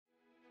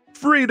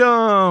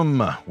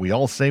Freedom! We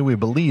all say we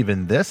believe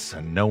in this,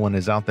 and no one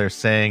is out there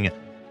saying,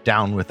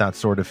 down with that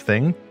sort of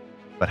thing.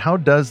 But how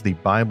does the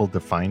Bible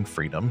define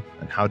freedom,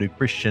 and how do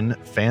Christian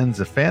fans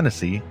of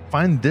fantasy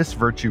find this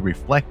virtue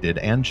reflected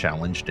and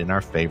challenged in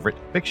our favorite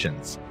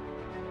fictions?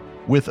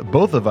 With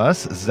both of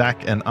us,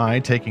 Zach and I,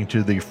 taking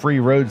to the free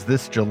roads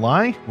this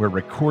July, we're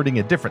recording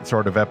a different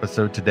sort of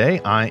episode today.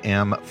 I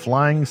am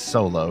flying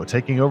solo,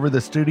 taking over the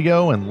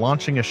studio and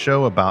launching a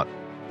show about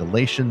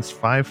Galatians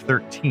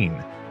 5:13,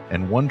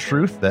 and one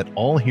truth that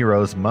all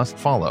heroes must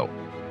follow.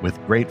 With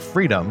great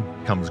freedom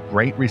comes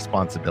great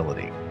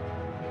responsibility.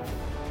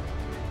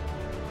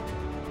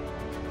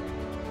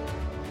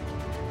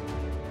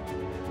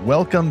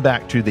 Welcome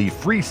back to the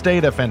Free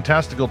State of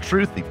Fantastical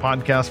Truth, the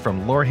podcast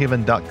from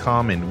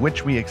lorehaven.com, in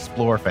which we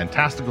explore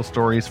fantastical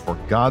stories for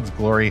God's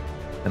glory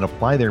and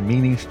apply their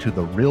meanings to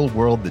the real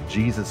world that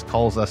Jesus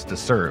calls us to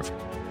serve.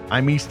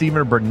 I'm E.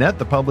 Stephen Burnett,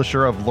 the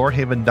publisher of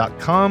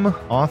lorehaven.com,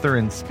 author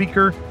and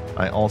speaker.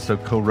 I also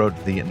co-wrote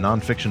the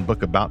nonfiction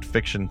book about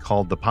fiction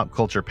called The Pop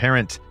Culture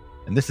Parent.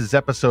 And this is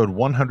episode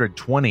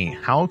 120,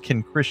 How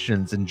Can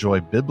Christians Enjoy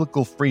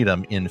Biblical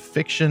Freedom in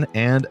Fiction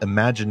and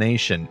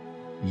Imagination?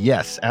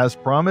 Yes, as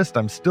promised,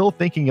 I'm still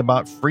thinking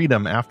about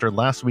freedom after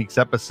last week's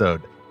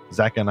episode.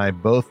 Zach and I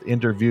both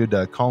interviewed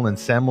Colin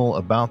Samuel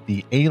about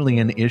the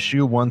alien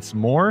issue once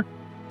more,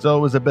 so it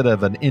was a bit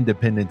of an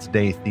Independence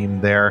Day theme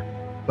there.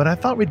 But I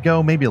thought we'd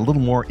go maybe a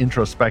little more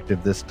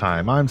introspective this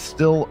time. I'm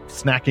still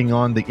snacking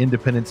on the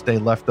Independence Day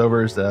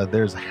leftovers.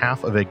 There's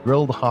half of a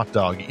grilled hot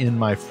dog in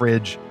my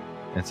fridge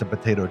and some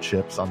potato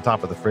chips on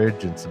top of the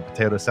fridge and some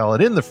potato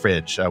salad in the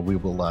fridge.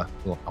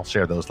 I'll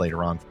share those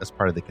later on as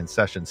part of the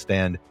concession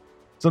stand.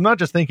 So not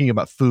just thinking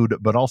about food,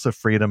 but also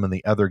freedom and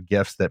the other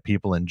gifts that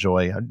people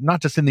enjoy,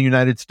 not just in the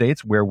United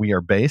States where we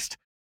are based,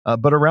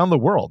 but around the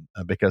world,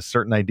 because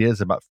certain ideas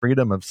about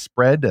freedom have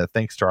spread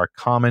thanks to our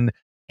common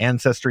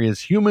ancestry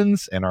as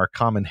humans and our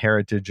common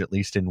heritage, at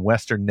least in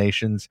Western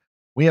nations.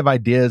 We have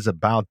ideas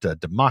about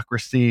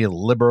democracy,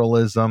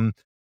 liberalism,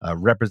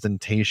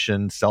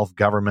 representation,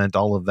 self-government,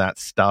 all of that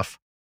stuff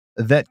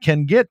that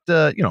can get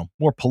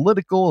more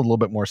political, a little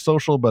bit more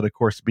social, but of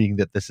course, being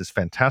that this is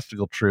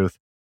fantastical truth,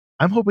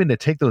 I'm hoping to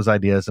take those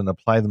ideas and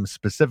apply them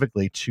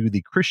specifically to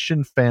the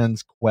Christian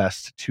fan's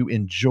quest to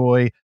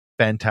enjoy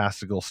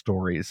fantastical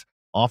stories.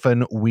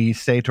 Often we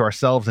say to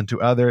ourselves and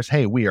to others,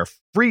 hey, we are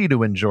free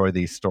to enjoy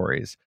these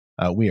stories.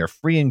 We are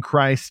free in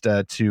Christ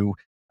to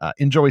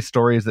enjoy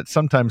stories that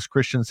sometimes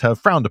Christians have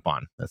frowned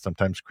upon, that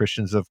sometimes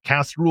Christians have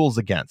cast rules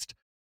against.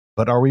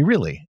 But are we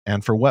really?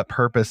 And for what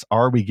purpose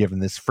are we given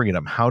this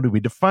freedom? How do we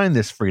define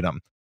this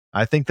freedom?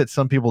 I think that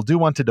some people do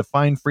want to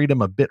define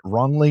freedom a bit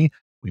wrongly.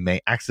 We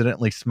may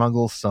accidentally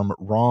smuggle some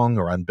wrong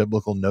or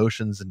unbiblical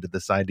notions into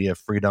this idea of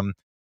freedom.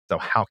 So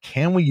how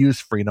can we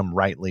use freedom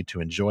rightly to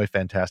enjoy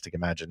fantastic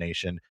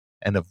imagination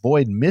and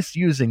avoid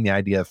misusing the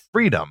idea of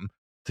freedom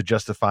to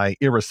justify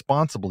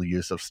irresponsible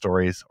use of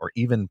stories or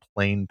even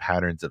plain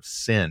patterns of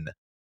sin?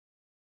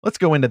 Let's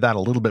go into that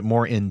a little bit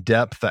more in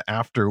depth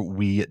after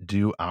we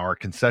do our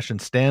concession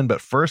stand.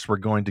 But first, we're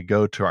going to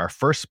go to our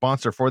first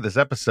sponsor for this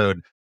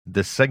episode.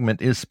 This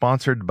segment is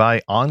sponsored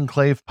by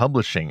Enclave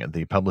Publishing,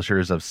 the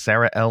publishers of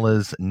Sarah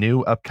Ella's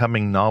new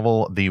upcoming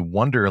novel, The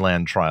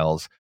Wonderland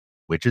Trials,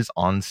 which is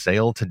on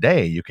sale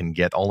today. You can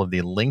get all of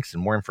the links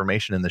and more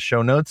information in the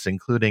show notes,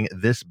 including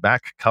this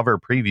back cover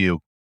preview.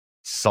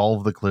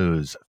 Solve the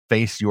clues,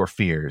 face your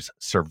fears,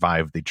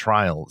 survive the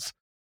trials.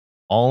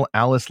 All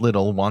Alice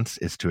Little wants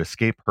is to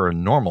escape her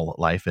normal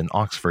life in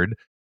Oxford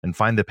and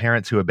find the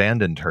parents who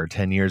abandoned her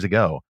 10 years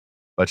ago.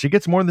 But she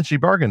gets more than she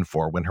bargained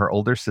for when her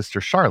older sister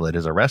Charlotte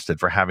is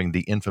arrested for having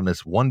the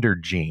infamous Wonder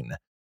Gene,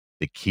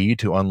 the key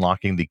to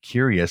unlocking the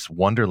curious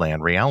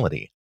Wonderland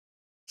reality.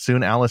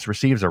 Soon Alice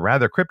receives a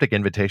rather cryptic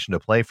invitation to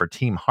play for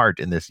Team Heart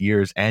in this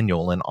year's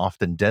annual and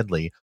often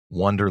deadly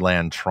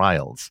Wonderland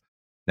Trials.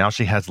 Now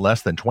she has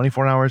less than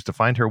 24 hours to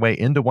find her way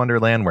into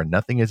Wonderland, where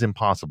nothing is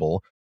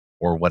impossible,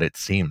 or what it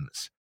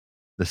seems.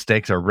 The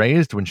stakes are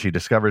raised when she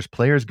discovers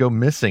players go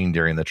missing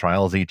during the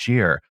trials each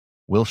year.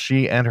 Will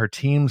she and her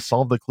team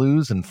solve the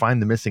clues and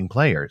find the missing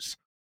players?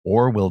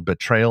 Or will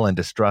betrayal and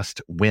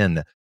distrust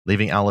win,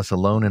 leaving Alice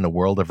alone in a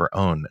world of her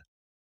own?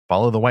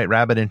 Follow the White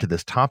Rabbit into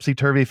this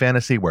topsy-turvy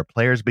fantasy where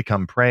players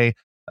become prey,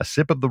 a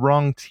sip of the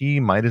wrong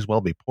tea might as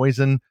well be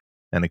poison,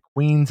 and a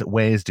queen's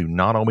ways do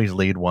not always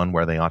lead one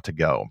where they ought to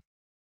go.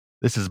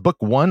 This is book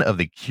one of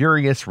the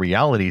Curious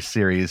Reality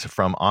series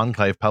from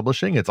Enclave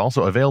Publishing. It's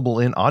also available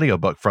in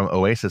audiobook from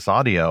Oasis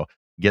Audio.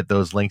 Get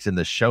those links in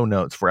the show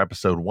notes for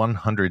episode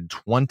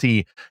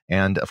 120,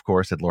 and of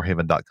course at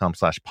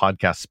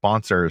lorehaven.com/podcast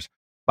sponsors.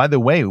 By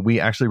the way, we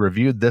actually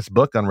reviewed this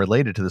book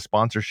unrelated to the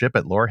sponsorship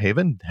at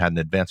Lorehaven, had an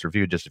advanced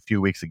review just a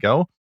few weeks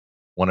ago.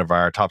 One of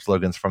our top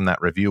slogans from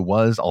that review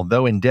was,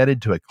 although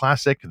indebted to a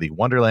classic, The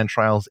Wonderland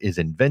Trials is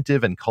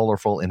inventive and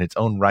colorful in its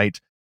own right,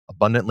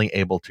 abundantly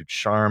able to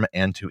charm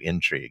and to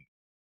intrigue.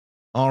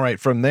 All right,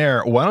 from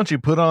there, why don't you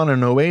put on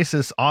an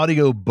Oasis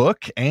audio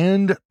book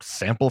and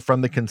sample from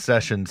the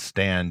concession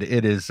stand?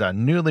 It is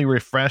newly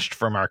refreshed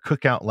from our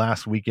cookout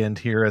last weekend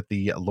here at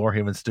the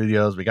Lorehaven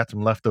Studios. We got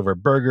some leftover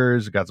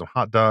burgers, got some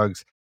hot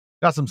dogs,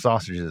 got some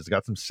sausages,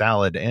 got some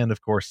salad, and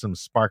of course some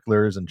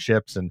sparklers and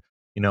chips and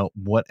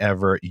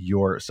whatever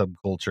your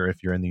subculture,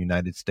 if you're in the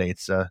United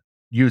States,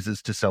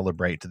 uses to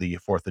celebrate the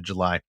 4th of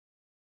July.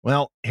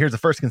 Well, here's the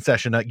first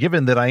concession.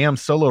 Given that I am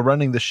solo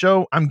running the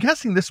show, I'm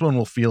guessing this one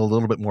will feel a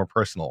little bit more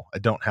personal. I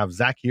don't have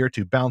Zach here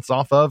to bounce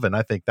off of, and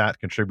I think that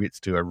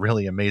contributes to a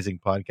really amazing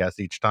podcast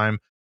each time.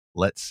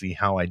 Let's see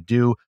how I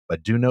do.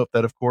 But do note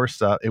that, of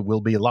course, it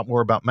will be a lot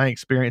more about my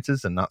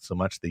experiences and not so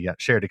much the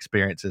shared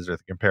experiences or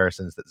the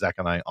comparisons that Zach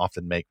and I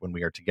often make when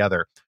we are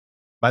together.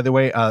 By the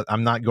way,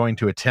 I'm not going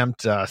to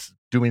attempt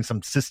doing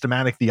some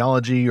systematic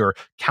theology or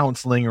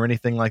counseling or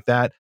anything like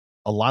that.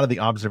 A lot of the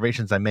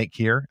observations I make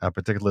here,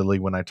 particularly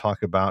when I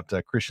talk about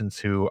Christians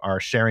who are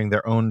sharing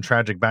their own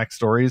tragic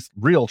backstories,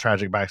 real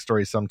tragic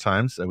backstories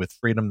sometimes, with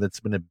freedom that's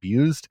been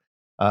abused,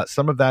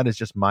 some of that is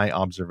just my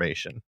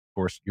observation. Of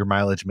course, your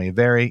mileage may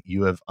vary.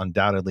 You have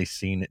undoubtedly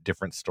seen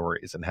different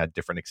stories and had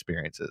different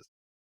experiences.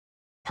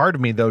 Part of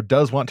me, though,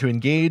 does want to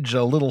engage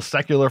a little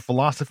secular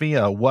philosophy.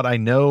 What I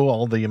know,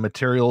 all the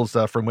materials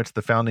from which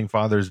the founding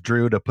fathers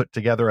drew to put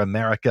together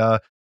America,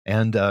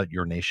 and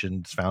your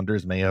nation's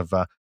founders may have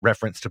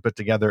referenced to put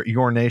together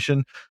your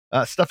nation.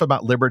 Stuff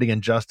about liberty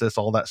and justice,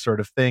 all that sort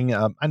of thing.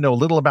 I know a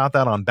little about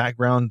that on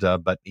background,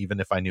 but even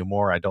if I knew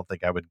more, I don't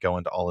think I would go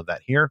into all of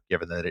that here,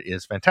 given that it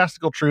is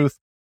fantastical truth,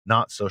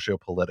 not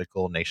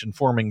socio-political,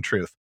 nation-forming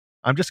truth.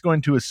 I'm just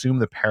going to assume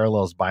the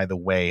parallels, by the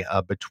way,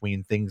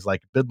 between things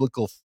like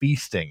biblical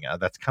feasting.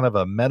 That's kind of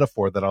a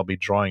metaphor that I'll be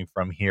drawing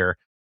from here,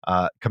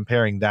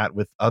 comparing that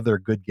with other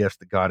good gifts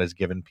that God has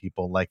given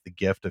people, like the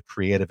gift of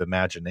creative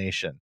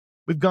imagination.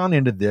 We've gone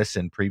into this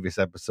in previous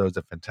episodes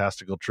of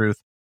Fantastical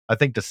Truth. I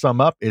think to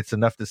sum up, it's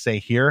enough to say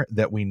here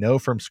that we know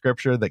from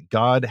Scripture that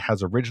God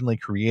has originally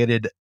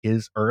created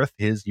his earth,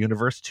 his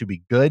universe, to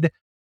be good.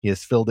 He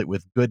has filled it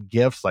with good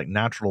gifts like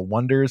natural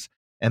wonders,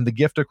 and the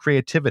gift of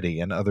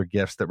creativity and other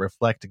gifts that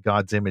reflect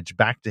God's image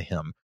back to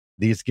him.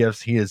 These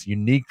gifts he has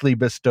uniquely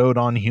bestowed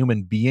on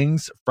human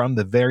beings from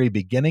the very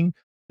beginning.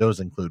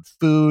 Those include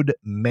food,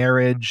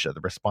 marriage,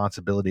 the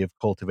responsibility of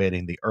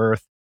cultivating the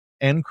earth,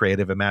 and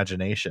creative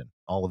imagination.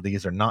 All of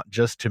these are not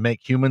just to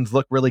make humans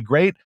look really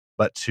great,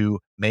 but to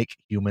make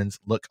humans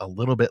look a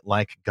little bit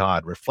like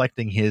God,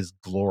 reflecting his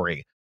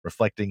glory,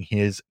 reflecting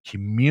his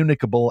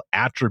communicable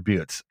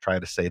attributes. Try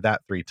to say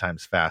that 3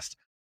 times fast.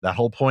 That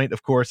whole point,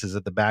 of course, is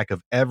at the back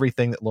of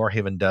everything that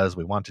Lorehaven does.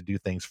 We want to do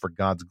things for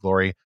God's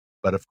glory.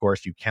 But of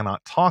course, you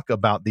cannot talk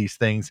about these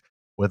things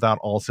without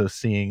also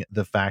seeing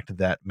the fact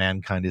that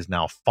mankind is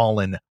now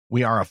fallen.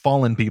 We are a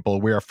fallen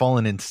people. We are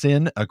fallen in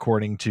sin,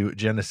 according to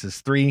Genesis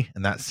 3.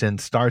 And that sin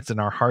starts in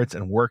our hearts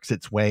and works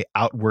its way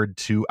outward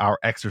to our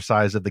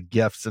exercise of the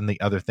gifts and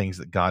the other things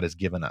that God has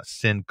given us.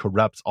 Sin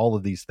corrupts all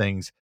of these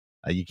things.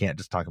 You can't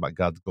just talk about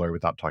God's glory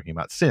without talking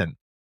about sin.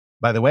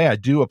 By the way, I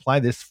do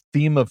apply this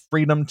theme of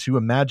freedom to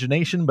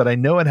imagination, but I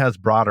know it has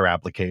broader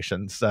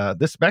applications.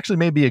 This actually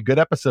may be a good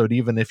episode,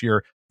 even if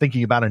you're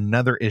thinking about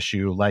another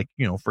issue like,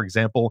 for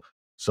example,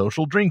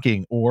 social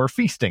drinking or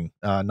feasting,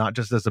 not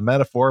just as a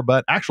metaphor,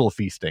 but actual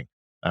feasting.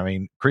 I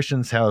mean,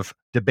 Christians have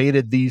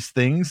debated these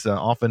things,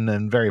 often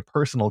in very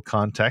personal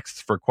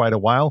contexts, for quite a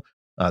while.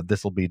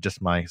 This will be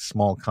just my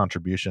small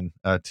contribution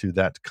to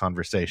that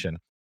conversation.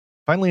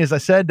 Finally, as I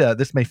said,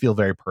 this may feel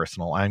very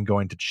personal. I'm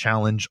going to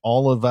challenge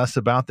all of us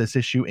about this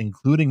issue,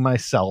 including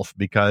myself,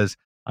 because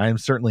I am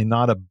certainly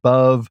not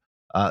above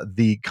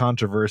the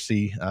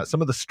controversy, some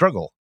of the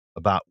struggle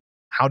about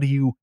how do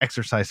you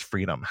exercise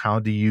freedom? How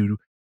do you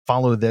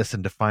follow this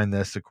and define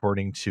this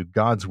according to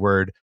God's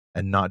word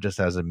and not just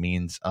as a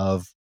means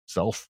of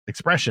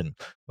self-expression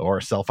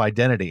or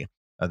self-identity?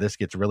 This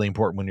gets really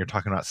important when you're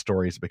talking about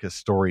stories, because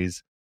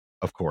stories,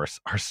 of course,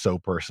 are so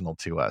personal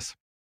to us.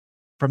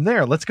 From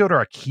there, let's go to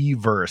our key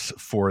verse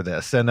for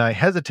this. And I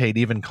hesitate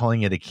even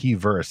calling it a key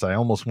verse. I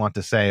almost want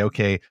to say,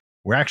 okay,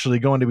 we're actually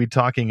going to be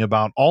talking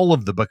about all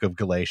of the book of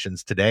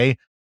Galatians today.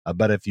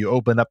 But if you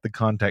open up the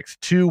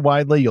context too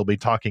widely, you'll be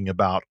talking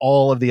about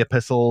all of the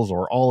epistles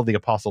or all of the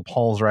Apostle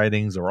Paul's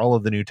writings or all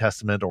of the New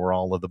Testament or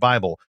all of the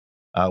Bible.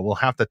 We'll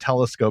have to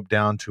telescope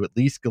down to at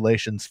least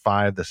Galatians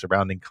 5, the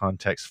surrounding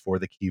context for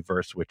the key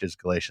verse, which is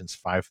Galatians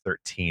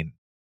 5:13.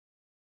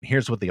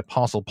 Here's what the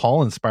Apostle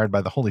Paul, inspired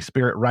by the Holy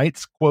Spirit,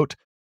 writes, quote,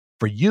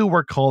 "For you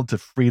were called to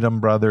freedom,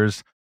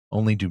 brothers,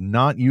 only do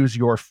not use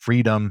your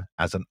freedom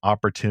as an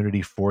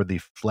opportunity for the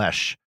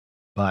flesh,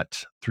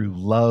 but through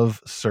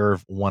love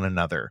serve one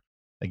another."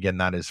 Again,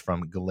 that is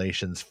from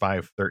Galatians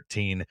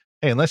 5:13.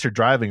 Hey, unless you're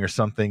driving or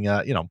something,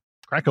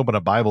 crack open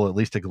a Bible, at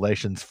least to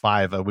Galatians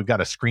 5. We've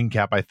got a screen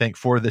cap, I think,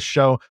 for this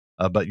show,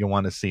 but you'll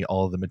want to see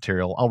all of the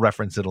material. I'll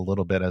reference it a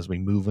little bit as we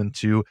move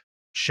into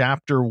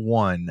chapter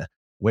 1,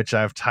 which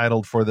I've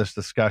titled for this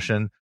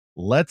discussion,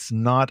 "Let's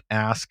Not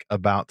Ask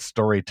About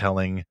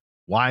Storytelling.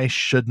 Why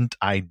Shouldn't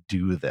I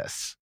Do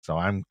This?" So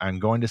I'm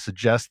going to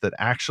suggest that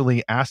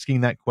actually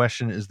asking that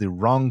question is the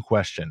wrong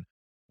question.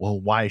 Well,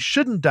 why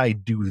shouldn't I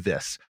do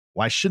this?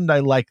 Why shouldn't I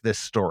like this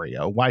story?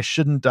 Why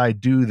shouldn't I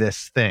do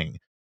this thing?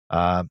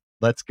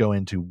 Let's go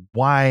into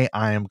why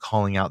I am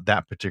calling out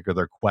that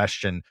particular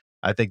question.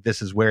 I think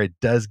this is where it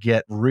does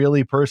get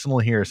really personal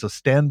here. So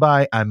stand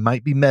by. I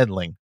might be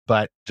meddling,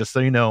 but just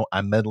so you know,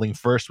 I'm meddling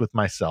first with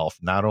myself,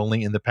 not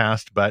only in the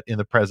past, but in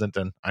the present,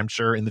 and I'm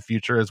sure in the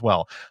future as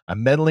well.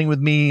 I'm meddling with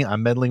me.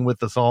 I'm meddling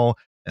with us all.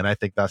 And I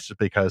think that's just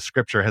because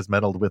scripture has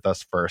meddled with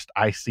us first.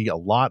 I see a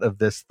lot of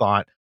this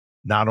thought,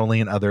 not only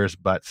in others,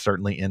 but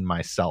certainly in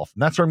myself.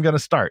 And that's where I'm going to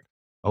start.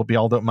 I hope you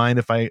all don't mind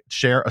if I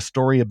share a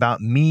story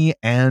about me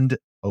and,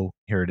 oh,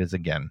 here it is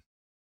again,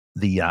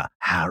 the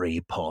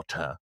Harry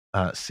Potter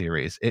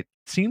series. It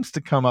seems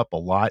to come up a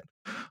lot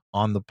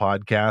on the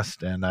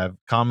podcast, and I've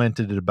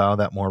commented about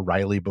that more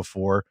wryly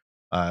before.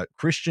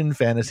 Christian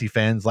fantasy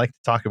fans like to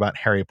talk about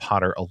Harry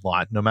Potter a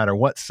lot, no matter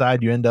what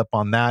side you end up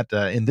on that.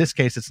 In this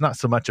case, it's not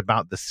so much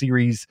about the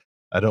series.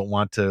 I don't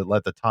want to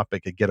let the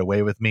topic get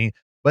away with me,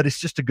 but it's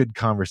just a good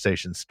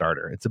conversation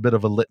starter. It's a bit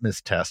of a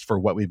litmus test for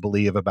what we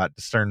believe about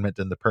discernment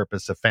and the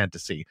purpose of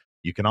fantasy.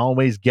 You can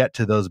always get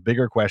to those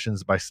bigger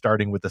questions by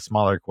starting with the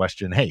smaller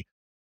question. Hey,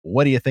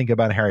 what do you think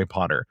about Harry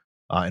Potter?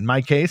 In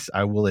my case,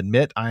 I will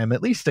admit I am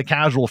at least a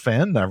casual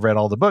fan. I've read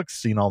all the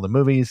books, seen all the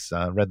movies,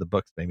 read the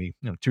books maybe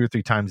 2 or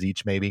 3 times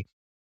each, maybe.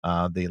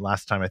 The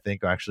last time I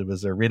think actually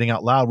was reading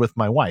out loud with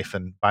my wife.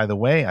 And by the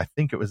way, I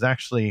think it was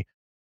actually,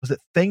 was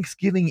it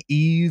Thanksgiving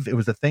Eve? It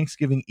was a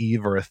Thanksgiving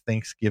Eve or a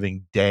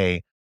Thanksgiving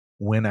Day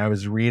when I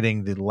was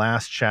reading the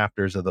last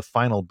chapters of the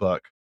final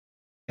book.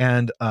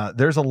 And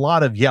there's a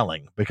lot of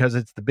yelling because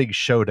it's the big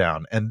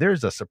showdown. And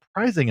there's a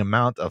surprising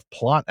amount of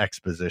plot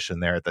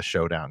exposition there at the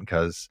showdown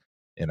because,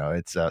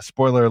 it's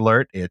spoiler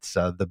alert, it's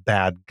the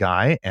bad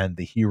guy and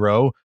the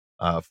hero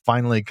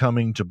finally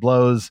coming to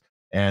blows.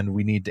 And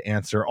we need to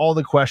answer all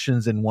the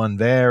questions in one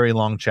very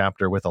long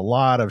chapter with a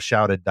lot of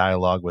shouted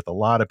dialogue with a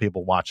lot of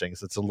people watching.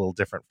 So it's a little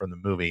different from the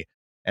movie.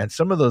 And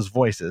some of those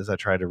voices, I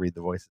try to read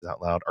the voices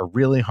out loud, are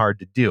really hard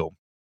to do.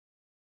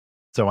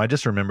 So I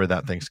just remember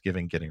that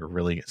Thanksgiving getting a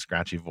really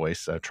scratchy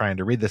voice, trying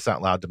to read this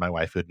out loud to my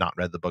wife who had not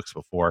read the books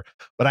before.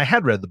 But I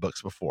had read the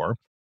books before.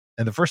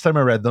 And the first time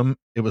I read them,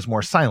 it was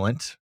more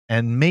silent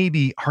and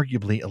maybe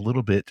arguably a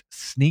little bit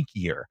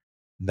sneakier.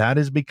 That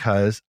is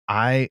because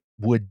I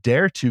would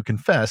dare to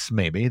confess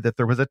maybe that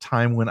there was a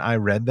time when I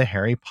read the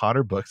Harry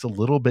Potter books a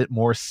little bit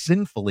more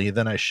sinfully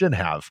than I should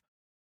have.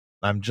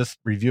 I'm just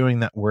reviewing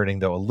that wording,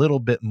 though, a little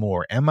bit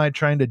more. Am I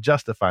trying to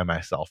justify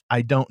myself?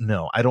 I don't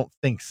know. I don't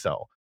think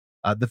so.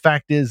 The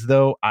fact is,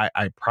 though,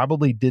 I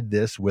probably did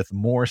this with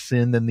more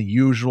sin than the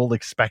usual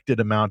expected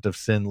amount of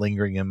sin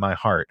lingering in my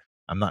heart.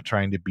 I'm not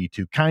trying to be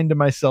too kind to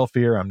myself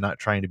here. I'm not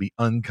trying to be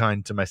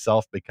unkind to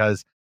myself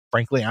because,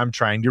 frankly, I'm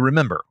trying to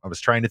remember. I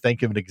was trying to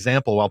think of an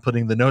example while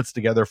putting the notes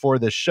together for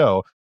this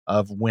show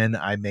of when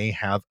I may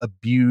have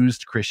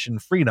abused Christian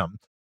freedom.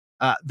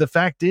 The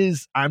fact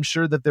is, I'm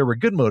sure that there were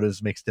good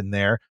motives mixed in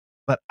there,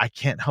 but I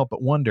can't help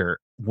but wonder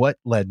what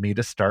led me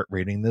to start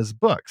reading these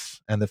books.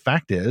 And the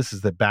fact is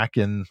that back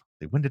in,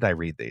 when did I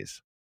read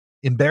these?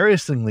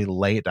 Embarrassingly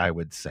late, I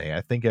would say.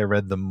 I think I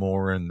read them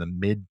more in the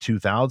mid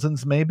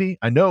 2000s, maybe.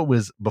 I know it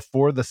was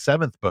before the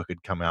 7th book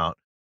had come out,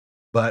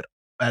 but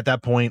at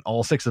that point,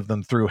 all 6 of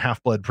them through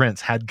Half-Blood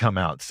Prince had come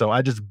out. So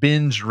I just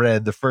binge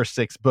read the first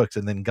 6 books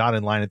and then got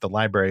in line at the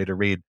library to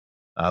read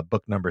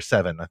book number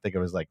 7. I think it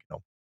was like,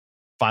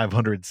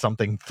 500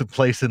 something to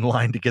place in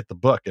line to get the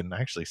book, and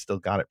actually still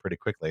got it pretty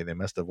quickly. They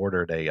must have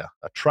ordered a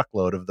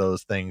truckload of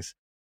those things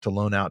to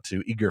loan out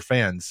to eager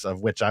fans,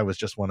 of which I was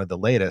just one of the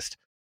latest.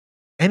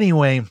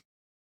 Anyway,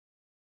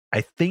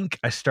 I think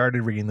I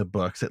started reading the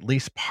books at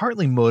least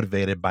partly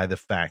motivated by the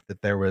fact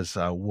that there was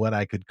what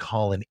I could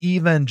call an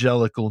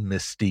evangelical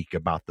mystique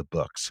about the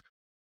books.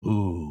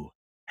 Ooh,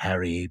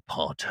 Harry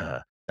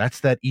Potter.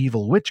 That's that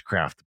evil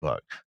witchcraft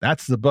book.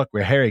 That's the book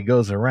where Harry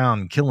goes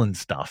around killing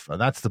stuff.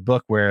 That's the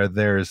book where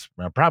there's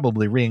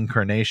probably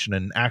reincarnation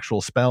and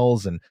actual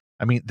spells. And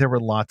I mean, there were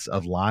lots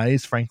of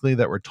lies, frankly,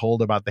 that were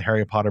told about the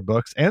Harry Potter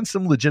books and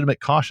some legitimate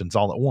cautions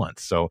all at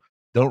once. So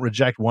don't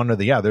reject one or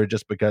the other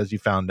just because you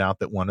found out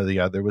that one or the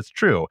other was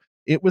true.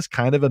 It was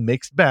kind of a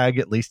mixed bag,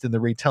 at least in the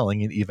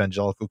retelling in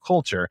evangelical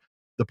culture.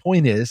 The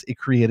point is, it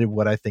created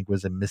what I think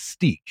was a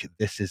mystique.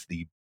 This is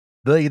the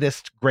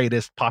latest,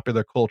 greatest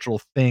popular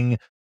cultural thing,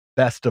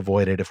 best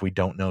avoided if we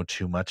don't know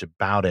too much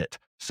about it.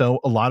 So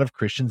a lot of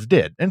Christians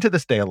did. And to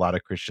this day, a lot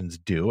of Christians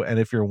do. And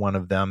if you're one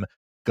of them,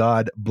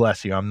 God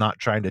bless you. I'm not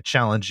trying to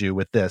challenge you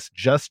with this,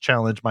 just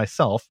challenge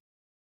myself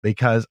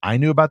because I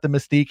knew about the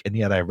mystique and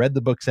yet I read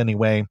the books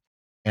anyway.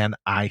 And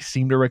I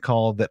seem to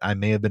recall that I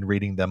may have been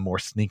reading them more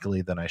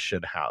sneakily than I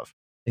should have.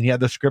 And yet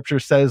the scripture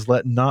says,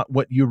 let not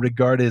what you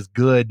regard as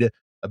good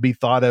be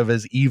thought of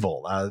as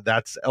evil.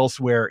 That's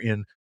elsewhere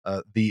in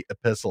the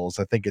epistles.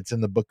 I think it's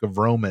in the book of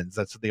Romans.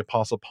 That's what the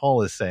Apostle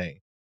Paul is saying.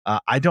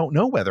 I don't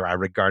know whether I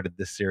regarded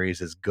this series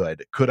as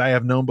good. Could I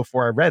have known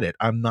before I read it?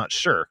 I'm not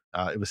sure.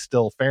 It was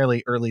still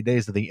fairly early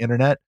days of the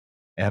internet,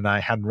 and I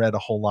hadn't read a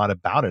whole lot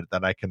about it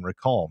that I can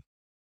recall.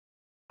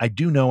 I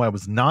do know I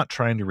was not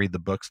trying to read the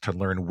books to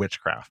learn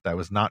witchcraft. I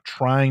was not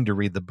trying to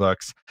read the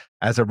books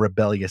as a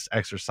rebellious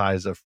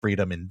exercise of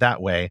freedom in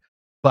that way.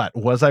 But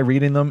was I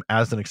reading them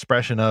as an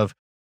expression of,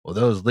 well,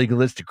 those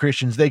legalistic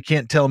Christians, they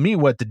can't tell me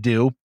what to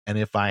do? And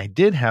if I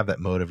did have that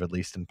motive, at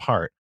least in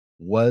part,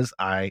 was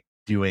I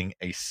doing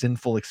a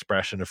sinful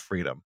expression of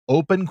freedom?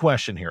 Open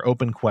question here,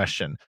 open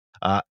question.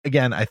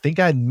 Again, I think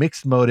I had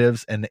mixed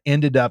motives and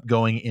ended up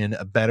going in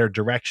a better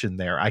direction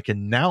there. I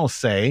can now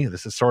say,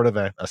 this is sort of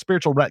a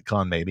spiritual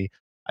retcon, maybe.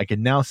 I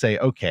can now say,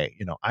 okay,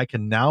 I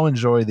can now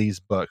enjoy these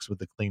books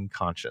with a clean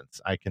conscience.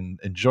 I can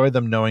enjoy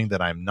them knowing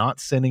that I'm not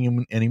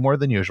sinning any more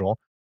than usual.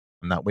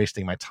 I'm not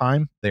wasting my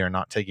time. They are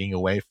not taking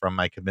away from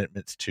my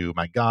commitments to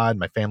my God,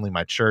 my family,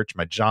 my church,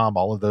 my job,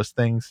 all of those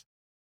things.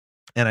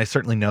 And I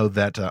certainly know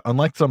that,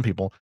 unlike some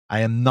people, I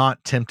am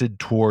not tempted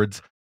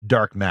towards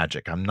dark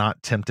magic. I'm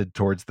not tempted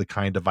towards the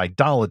kind of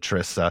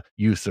idolatrous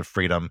use of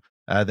freedom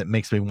that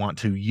makes me want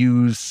to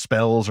use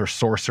spells or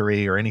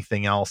sorcery or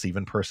anything else,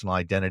 even personal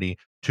identity,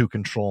 to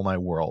control my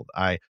world.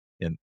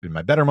 In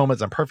my better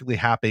moments, I'm perfectly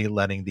happy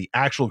letting the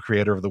actual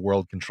creator of the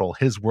world control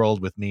his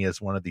world with me as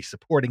one of the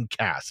supporting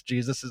cast.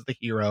 Jesus is the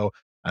hero.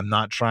 I'm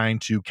not trying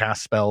to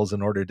cast spells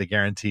in order to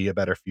guarantee a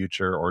better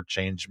future or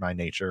change my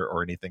nature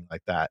or anything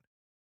like that.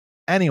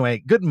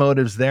 Anyway, good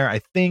motives there,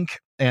 I think.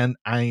 And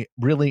I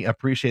really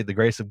appreciate the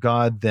grace of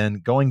God then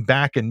going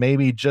back and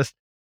maybe just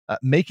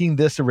making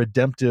this a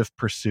redemptive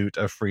pursuit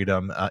of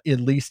freedom, at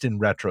least in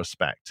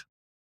retrospect.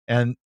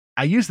 And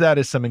I use that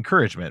as some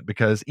encouragement,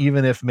 because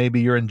even if maybe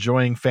you're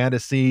enjoying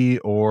fantasy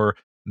or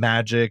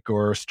magic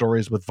or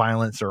stories with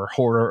violence or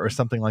horror or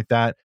something like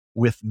that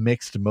with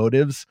mixed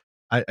motives,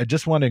 I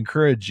just want to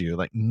encourage you,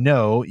 like,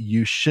 no,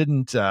 you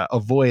shouldn't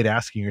avoid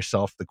asking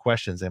yourself the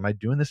questions. Am I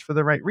doing this for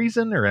the right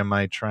reason, or am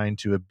I trying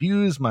to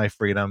abuse my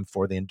freedom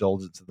for the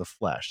indulgence of the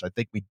flesh? I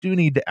think we do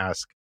need to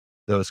ask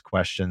those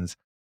questions.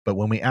 But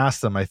when we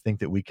ask them, I think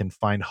that we can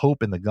find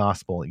hope in the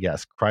gospel.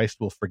 Yes, Christ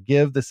will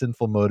forgive the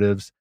sinful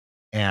motives.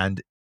 And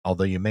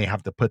although you may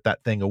have to put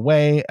that thing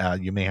away,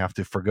 you may have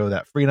to forgo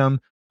that freedom.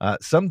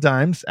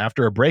 Sometimes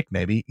after a break,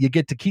 maybe you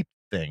get to keep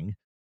the thing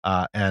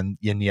and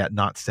yet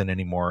not sin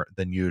any more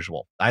than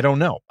usual. I don't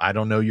know. I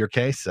don't know your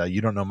case.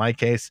 You don't know my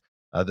case.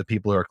 The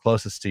people who are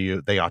closest to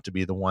you, they ought to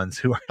be the ones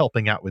who are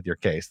helping out with your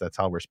case. That's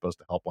how we're supposed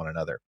to help one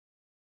another.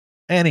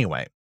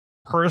 Anyway,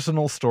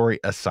 personal story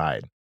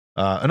aside,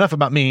 enough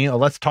about me.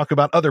 Let's talk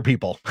about other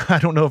people. I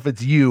don't know if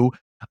it's you.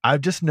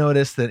 I've just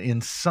noticed that in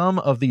some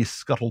of these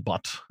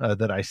scuttlebutt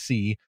that I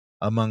see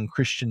among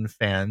Christian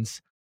fans,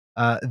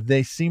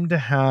 they seem to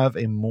have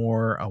a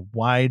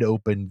wide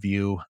open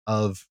view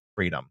of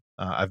freedom.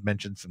 I've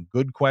mentioned some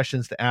good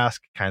questions to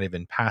ask kind of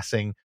in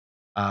passing,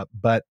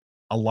 but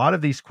a lot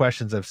of these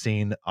questions I've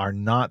seen are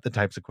not the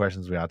types of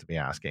questions we ought to be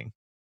asking.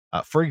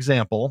 For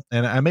example,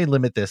 and I may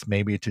limit this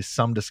maybe to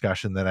some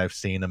discussion that I've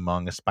seen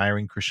among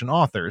aspiring Christian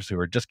authors who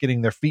are just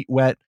getting their feet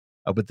wet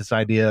with this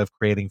idea of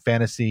creating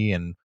fantasy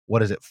and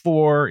what is it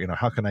for?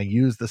 How can I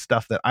use the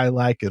stuff that I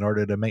like in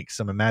order to make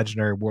some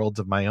imaginary worlds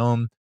of my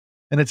own?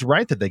 And it's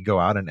right that they go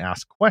out and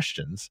ask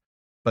questions,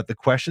 but the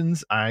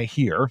questions I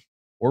hear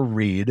or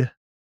read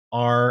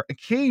are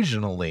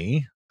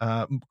occasionally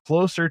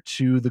closer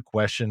to the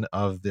question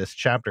of this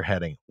chapter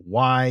heading.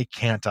 Why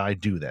can't I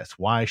do this?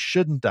 Why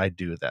shouldn't I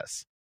do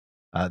this?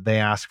 They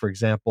ask, for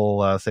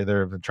example, say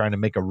they're trying to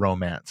make a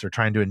romance or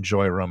trying to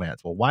enjoy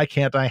romance. Well, why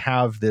can't I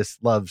have this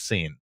love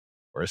scene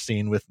or a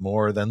scene with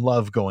more than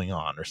love going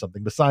on or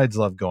something besides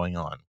love going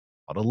on?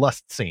 Called a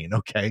lust scene.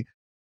 Okay.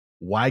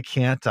 Why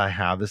can't I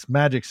have this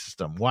magic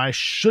system? Why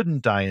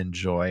shouldn't I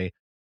enjoy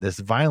this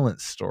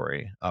violence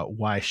story?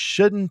 Why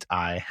shouldn't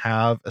I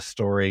have a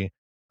story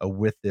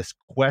with this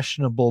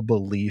questionable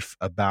belief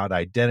about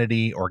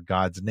identity or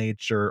God's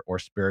nature or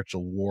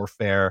spiritual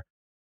warfare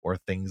or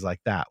things like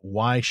that?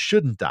 Why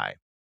shouldn't I?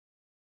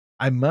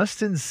 I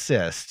must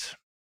insist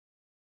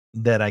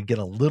that I get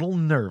a little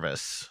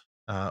nervous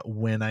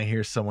when I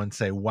hear someone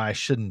say, why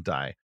shouldn't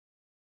I?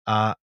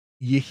 Uh,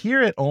 you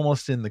hear it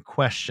almost in the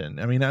question.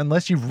 I mean,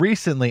 unless you've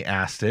recently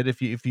asked it,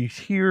 if you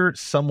hear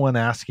someone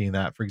asking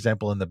that, for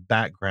example, in the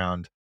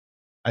background,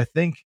 I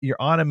think your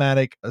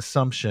automatic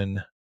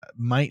assumption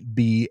might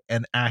be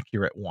an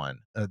accurate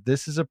one.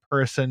 This is a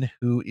person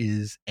who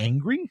is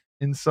angry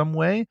in some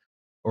way,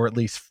 or at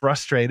least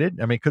frustrated.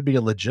 I mean, it could be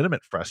a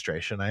legitimate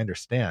frustration. I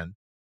understand.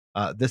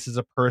 This is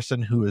a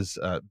person who is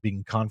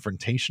being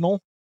confrontational.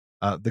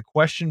 The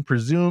question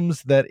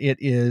presumes that it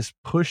is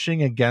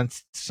pushing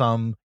against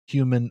some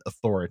human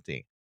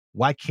authority.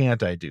 Why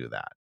can't I do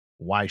that?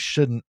 Why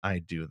shouldn't I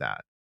do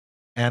that?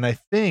 And I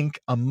think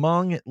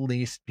among at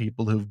least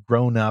people who've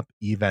grown up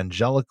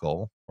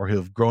evangelical or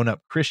who've grown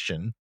up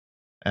Christian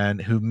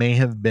and who may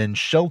have been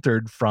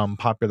sheltered from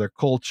popular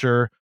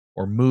culture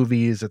or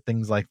movies or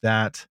things like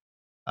that,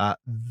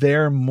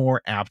 they're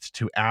more apt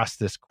to ask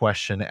this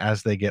question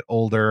as they get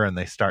older and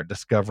they start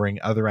discovering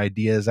other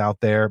ideas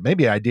out there,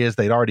 maybe ideas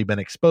they'd already been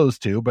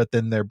exposed to, but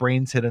then their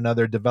brains hit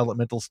another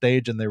developmental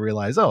stage and they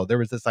realize, oh, there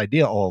was this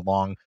idea all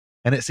along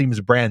and it seems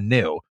brand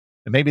new.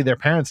 And maybe their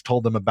parents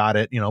told them about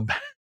it,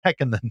 heck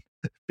in the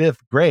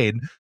fifth grade,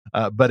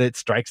 but it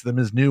strikes them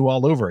as new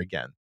all over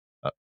again.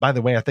 By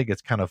the way, I think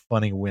it's kind of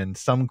funny when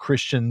some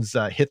Christians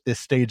hit this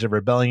stage of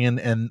rebellion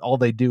and all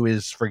they do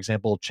is, for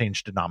example,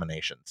 change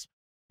denominations.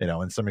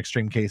 In some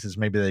extreme cases,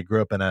 maybe they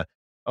grew up in a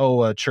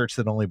church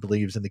that only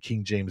believes in the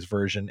King James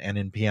Version and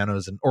in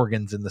pianos and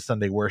organs in the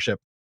Sunday worship.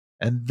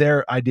 And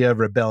their idea of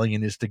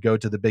rebellion is to go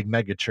to the big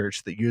mega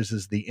church that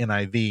uses the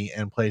NIV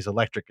and plays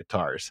electric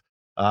guitars.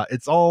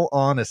 It's all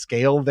on a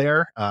scale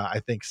there. I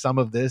think some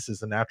of this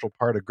is a natural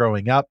part of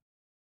growing up.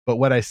 But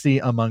what I see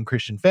among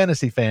Christian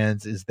fantasy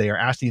fans is they are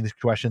asking these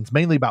questions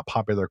mainly about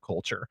popular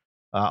culture.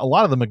 A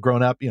lot of them have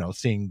grown up,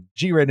 seeing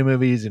G-rated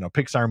movies,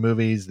 Pixar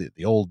movies,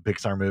 the old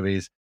Pixar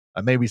movies,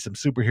 maybe some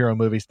superhero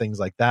movies, things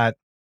like that.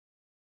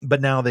 But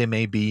now they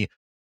may be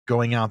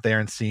going out there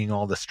and seeing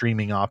all the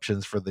streaming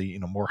options for the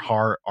more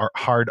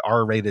hard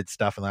R-rated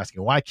stuff and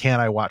asking, why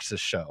can't I watch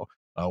this show?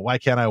 Why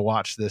can't I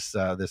watch this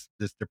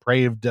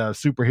depraved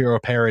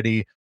superhero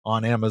parody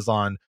on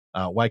Amazon?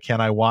 Why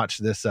can't I watch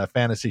this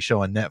fantasy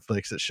show on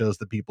Netflix that shows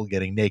the people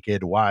getting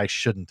naked? Why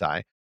shouldn't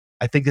I?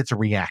 I think it's a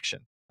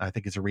reaction. I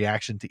think it's a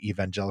reaction to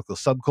evangelical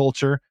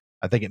subculture.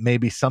 I think it may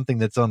be something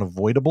that's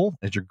unavoidable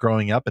as you're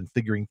growing up and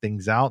figuring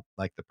things out,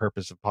 like the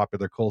purpose of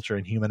popular culture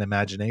and human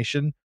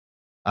imagination.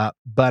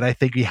 But I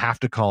think we have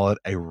to call it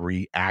a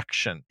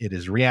reaction. It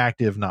is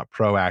reactive, not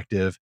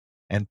proactive,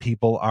 and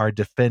people are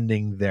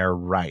defending their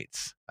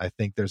rights. I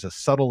think there's a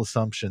subtle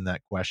assumption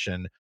that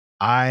question,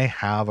 I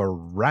have a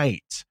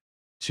right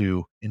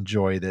to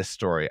enjoy this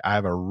story. I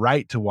have a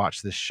right to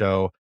watch this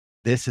show.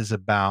 This is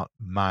about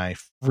my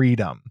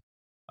freedom.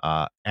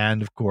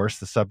 And of course,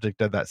 the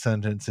subject of that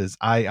sentence is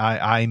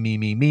I,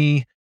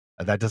 me.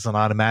 That doesn't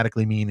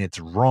automatically mean it's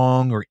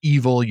wrong or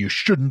evil. You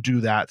shouldn't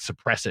do that.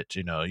 Suppress it.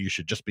 You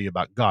should just be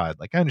about God.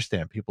 Like, I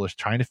understand people are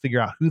trying to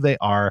figure out who they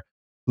are,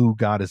 who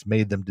God has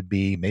made them to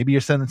be. Maybe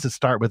your sentences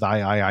start with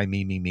I,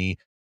 me,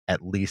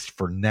 at least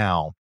for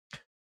now.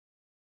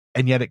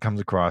 And yet it comes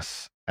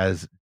across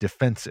as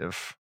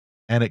defensive.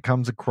 And it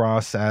comes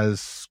across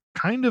as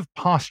kind of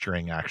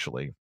posturing,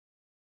 actually.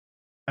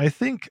 I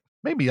think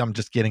maybe I'm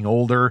just getting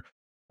older.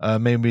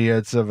 Maybe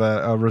it's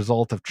a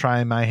result of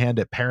trying my hand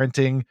at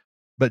parenting.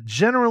 But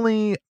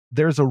generally,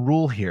 there's a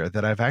rule here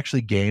that I've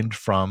actually gained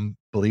from,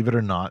 believe it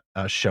or not,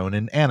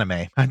 shonen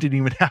anime. I didn't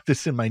even have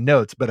this in my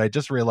notes, but I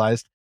just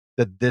realized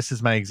that this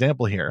is my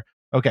example here.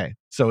 Okay,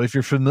 so if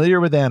you're familiar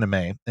with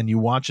anime and you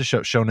watch a show,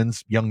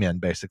 shonen's young men,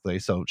 basically.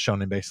 So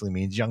shonen basically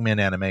means young men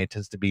anime. It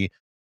tends to be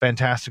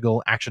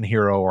fantastical, action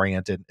hero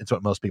oriented. It's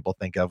what most people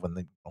think of when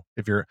they,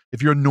 if you're a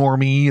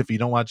normie, if you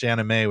don't watch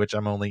anime, which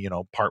I'm only,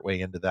 partway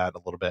into that a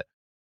little bit,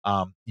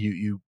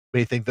 you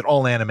may think that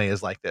all anime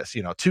is like this,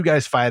 two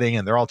guys fighting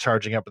and they're all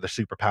charging up with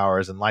their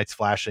superpowers and lights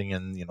flashing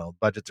and,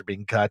 budgets are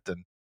being cut.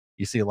 And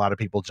you see a lot of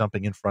people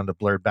jumping in front of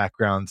blurred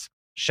backgrounds,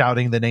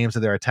 shouting the names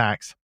of their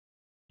attacks.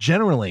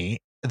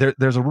 Generally,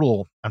 there's a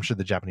rule. I'm sure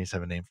the Japanese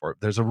have a name for it.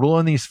 There's a rule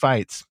in these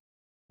fights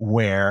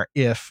where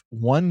if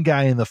one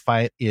guy in the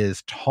fight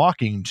is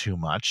talking too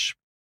much,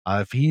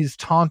 if he's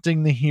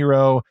taunting the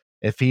hero,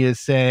 if he is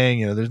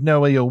saying, there's no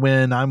way you'll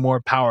win, I'm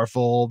more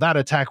powerful, that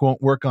attack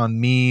won't work on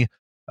me,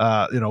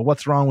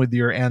 what's wrong with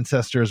your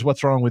ancestors,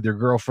 what's wrong with your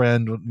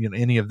girlfriend,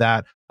 any of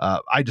that,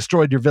 I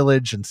destroyed your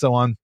village, and so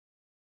on.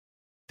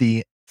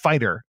 The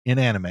fighter in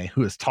anime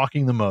who is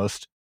talking the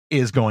most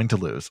is going to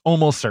lose.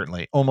 Almost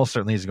certainly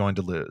is going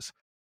to lose.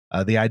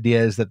 The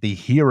idea is that the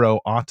hero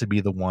ought to be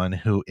the one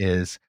who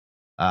is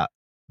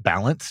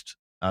balanced,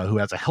 who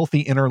has a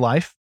healthy inner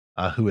life,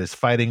 who is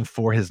fighting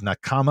for his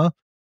nakama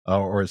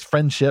or his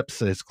friendships,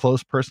 his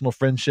close personal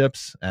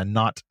friendships, and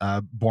not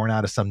born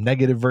out of some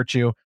negative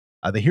virtue.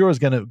 The hero is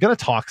going to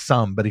talk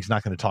some, but he's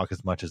not going to talk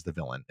as much as the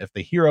villain. If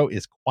the hero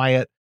is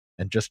quiet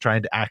and just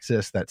trying to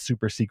access that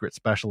super secret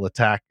special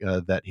attack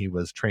that he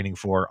was training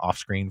for off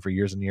screen for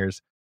years and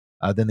years,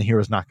 then the hero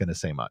is not going to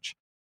say much.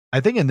 I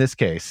think in this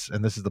case,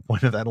 and this is the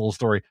point of that little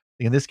story,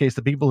 in this case,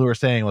 the people who are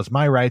saying, well, it's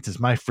my rights, it's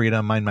my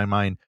freedom,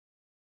 mine,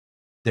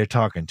 they're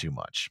talking too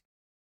much.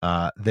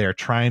 They're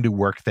trying to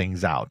work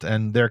things out,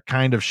 and they're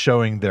kind of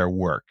showing their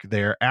work.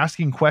 They're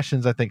asking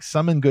questions, I think,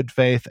 some in good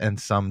faith and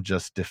some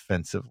just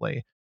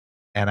defensively.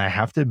 And I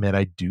have to admit,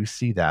 I do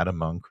see that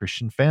among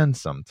Christian fans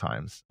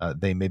sometimes.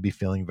 They may be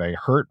feeling very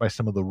hurt by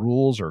some of the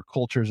rules or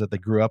cultures that they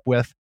grew up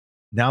with.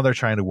 Now they're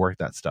trying to work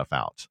that stuff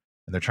out.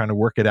 And they're trying to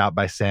work it out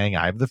by saying,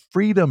 I have the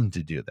freedom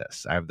to do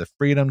this. I have the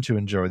freedom to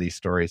enjoy these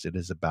stories. It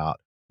is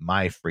about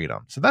my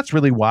freedom. So that's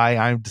really why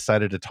I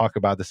decided to talk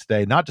about this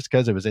today, not just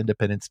because it was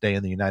Independence Day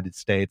in the United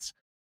States,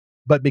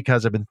 but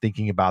because I've been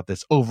thinking about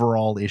this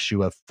overall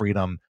issue of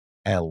freedom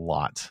a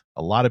lot.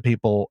 A lot of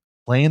people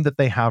claim that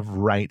they have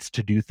rights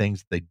to do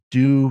things they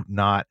do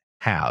not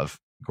have.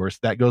 Of course,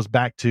 that goes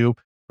back to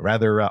a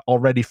rather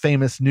already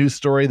famous news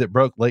story that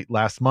broke late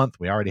last month.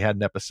 We already had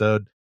an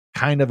episode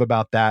kind of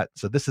about that.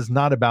 So this is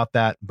not about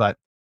that, but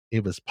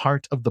it was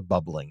part of the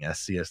bubbling, as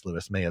C.S.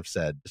 Lewis may have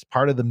said. It's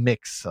part of the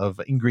mix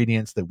of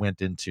ingredients that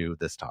went into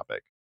this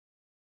topic.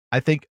 I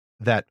think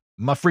that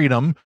my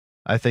freedom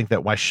I think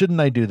that why shouldn't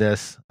I do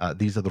this?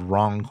 These are the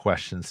wrong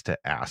questions to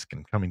ask.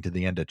 And coming to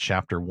the end of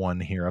chapter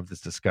 1 here of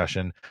this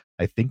discussion,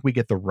 I think we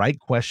get the right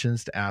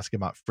questions to ask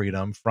about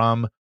freedom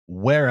from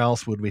where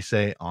else would we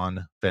say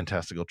on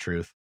Fantastical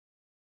Truth?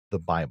 The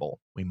Bible.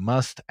 We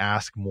must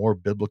ask more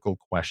biblical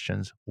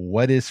questions.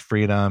 What is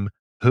freedom?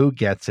 Who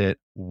gets it?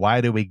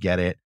 Why do we get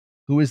it?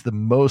 Who is the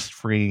most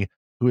free?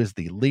 Who is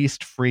the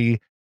least free?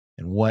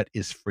 And what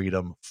is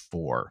freedom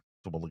for?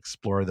 So we'll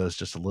explore those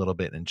just a little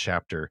bit in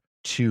chapter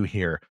 2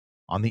 here.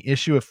 On the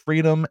issue of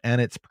freedom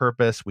and its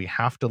purpose, we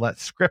have to let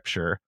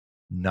Scripture,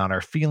 not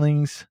our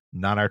feelings,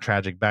 not our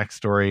tragic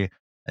backstory,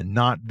 and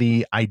not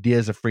the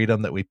ideas of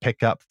freedom that we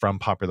pick up from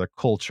popular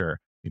culture.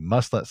 We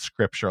must let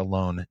Scripture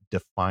alone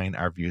define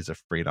our views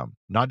of freedom,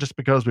 not just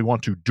because we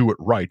want to do it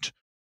right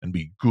and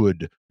be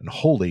good and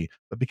holy,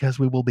 but because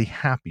we will be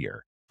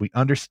happier. If we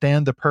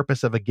understand the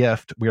purpose of a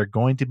gift, we are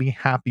going to be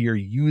happier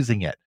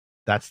using it.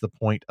 That's the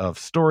point of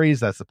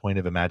stories, that's the point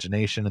of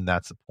imagination, and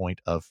that's the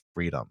point of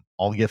freedom.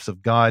 All gifts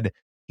of God,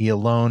 He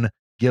alone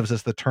gives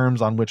us the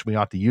terms on which we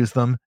ought to use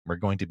them. We're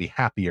going to be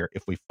happier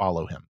if we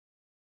follow Him.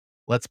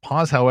 Let's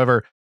pause,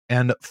 however,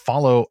 and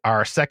follow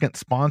our second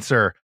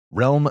sponsor,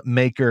 Realm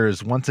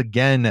Makers. Once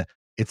again,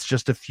 it's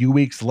just a few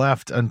weeks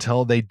left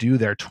until they do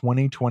their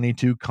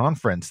 2022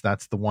 conference.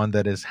 That's the one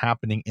that is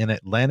happening in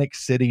Atlantic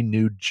City,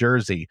 New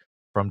Jersey,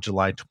 from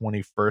July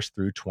 21st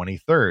through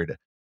 23rd.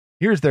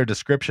 Here's their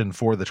description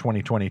for the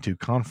 2022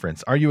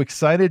 conference. Are you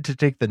excited to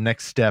take the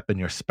next step in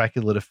your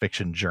speculative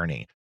fiction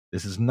journey?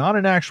 This is not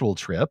an actual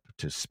trip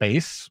to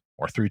space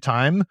or through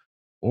time,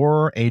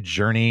 or a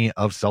journey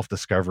of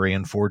self-discovery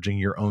and forging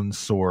your own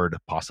sword,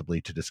 possibly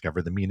to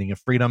discover the meaning of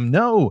freedom.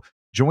 No,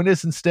 join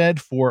us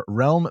instead for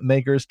Realm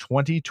Makers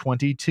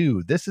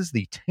 2022. This is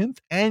the 10th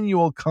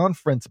annual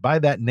conference by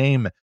that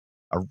name,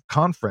 a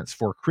conference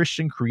for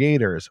Christian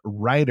creators,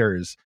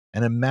 writers,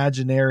 and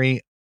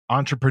imaginary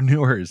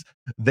entrepreneurs.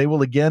 They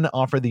will again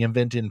offer the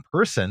event in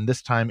person,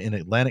 this time in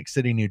Atlantic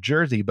City, New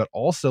Jersey, but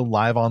also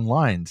live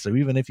online. So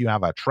even if you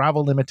have a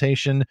travel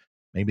limitation,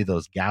 maybe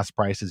those gas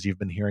prices you've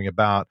been hearing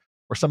about,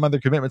 or some other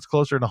commitments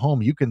closer to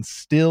home, you can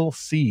still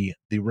see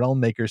the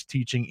Realm Makers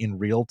teaching in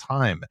real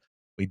time.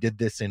 We did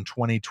this in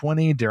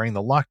 2020 during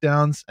the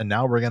lockdowns, and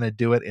now we're going to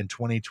do it in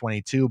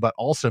 2022, but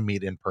also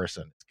meet in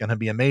person. It's going to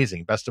be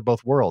amazing. Best of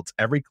both worlds.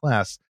 Every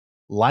class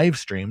live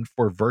streamed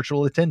for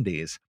virtual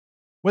attendees.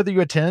 Whether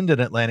you attend in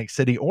Atlantic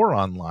City or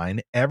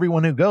online,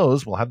 everyone who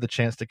goes will have the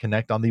chance to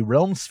connect on the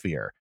Realm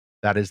Sphere.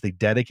 That is the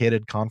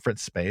dedicated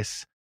conference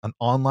space, an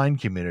online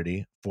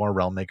community for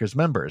Realm Makers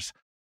members.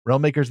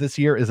 Realm Makers this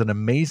year is an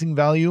amazing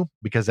value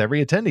because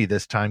every attendee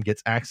this time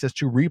gets access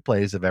to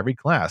replays of every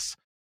class.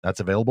 That's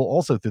available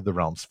also through the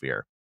Realm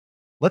Sphere.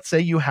 Let's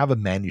say you have a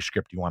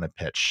manuscript you want to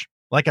pitch.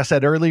 Like I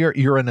said earlier,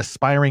 you're an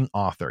aspiring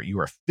author.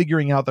 You are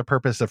figuring out the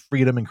purpose of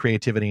freedom and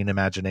creativity and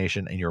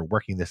imagination, and you're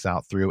working this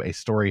out through a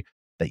story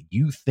that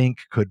you think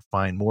could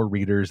find more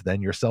readers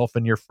than yourself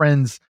and your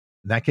friends.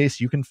 In that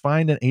case, you can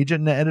find an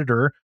agent and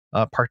editor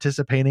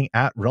participating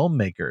at Realm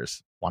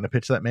Makers. Want to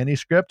pitch that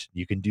manuscript?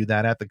 You can do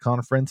that at the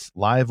conference,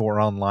 live or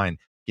online.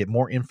 Get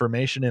more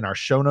information in our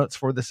show notes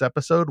for this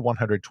episode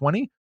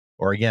 120,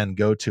 or again,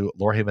 go to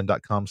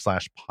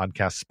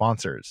lorehaven.com/podcast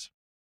sponsors.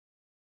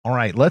 All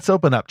right, let's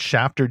open up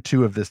chapter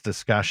 2 of this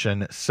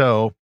discussion.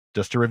 So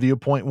just to review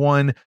point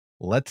 1,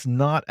 let's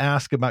not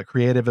ask about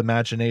creative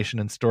imagination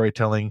and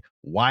storytelling.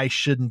 Why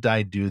shouldn't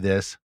I do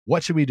this?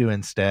 What should we do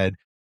instead?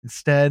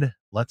 Instead,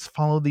 let's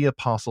follow the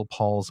Apostle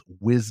Paul's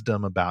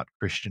wisdom about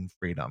Christian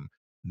freedom.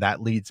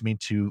 That leads me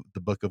to the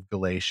book of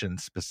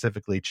Galatians,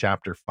 specifically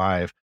chapter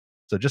 5.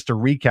 So just to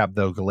recap,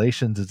 though,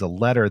 Galatians is a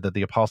letter that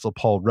the Apostle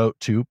Paul wrote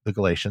to the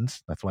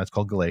Galatians. That's why it's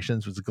called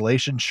Galatians. It was a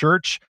Galatian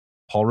church.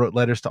 Paul wrote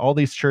letters to all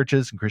these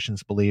churches, and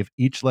Christians believe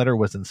each letter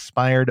was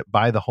inspired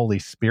by the Holy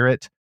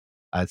Spirit.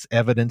 It's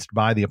evidenced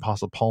by the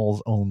Apostle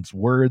Paul's own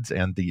words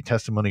and the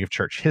testimony of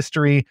church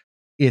history.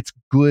 It's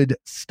good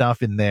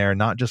stuff in there,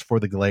 not just for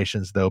the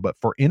Galatians, though, but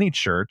for any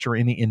church or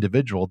any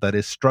individual that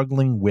is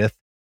struggling with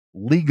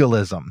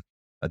legalism.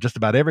 Just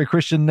about every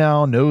Christian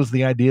now knows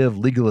the idea of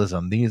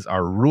legalism. These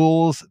are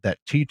rules that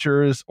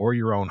teachers or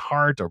your own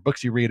heart or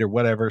books you read or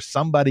whatever,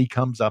 somebody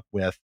comes up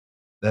with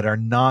that are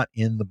not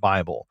in the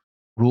Bible.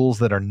 Rules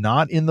that are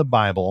not in the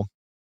Bible,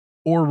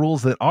 or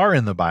rules that are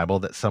in the Bible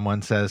that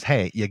someone says,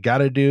 hey, you got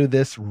to do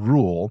this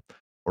rule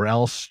or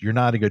else you're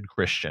not a good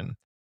Christian.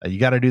 You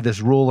got to do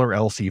this rule or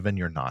else even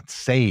you're not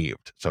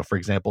saved. So, for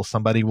example,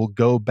 somebody will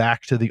go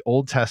back to the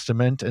Old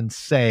Testament and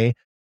say,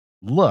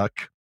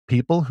 look,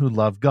 people who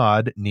love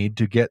God need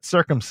to get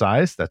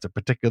circumcised. That's a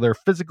particular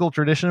physical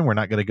tradition we're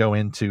not going to go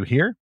into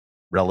here,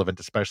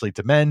 relevant especially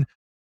to men.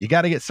 You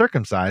got to get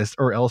circumcised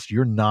or else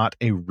you're not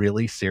a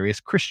really serious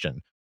Christian.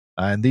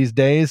 And these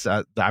days,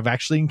 I've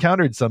actually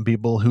encountered some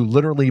people who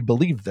literally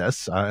believe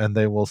this, and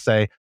they will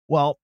say,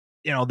 well,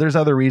 there's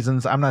other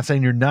reasons. I'm not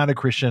saying you're not a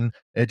Christian.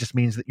 It just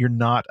means that you're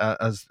not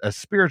as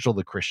spiritual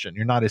a Christian.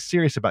 You're not as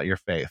serious about your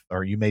faith,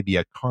 or you may be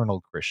a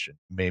carnal Christian.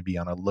 You may be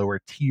on a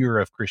lower tier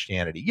of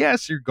Christianity.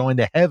 Yes, you're going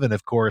to heaven,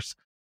 of course,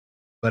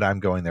 but I'm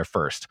going there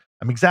first.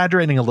 I'm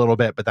exaggerating a little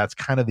bit, but that's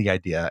kind of the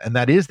idea. And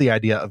that is the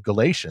idea of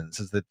Galatians,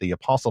 is that the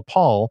Apostle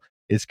Paul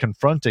is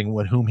confronting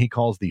whom he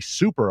calls the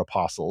super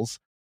apostles,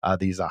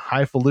 these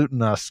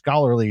highfalutin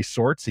scholarly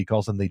sorts. He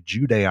calls them the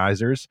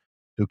Judaizers,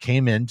 who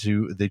came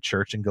into the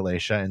church in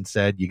Galatia and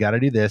said, you got to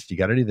do this, you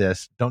got to do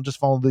this. Don't just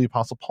follow the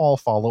Apostle Paul,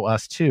 follow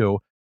us too.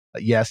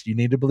 Yes, you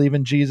need to believe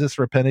in Jesus,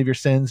 repent of your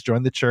sins,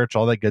 join the church,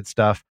 all that good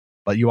stuff.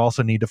 But you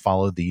also need to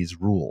follow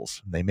these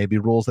rules. They may be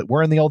rules that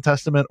were in the Old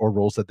Testament or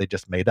rules that they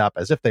just made up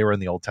as if they were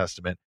in the Old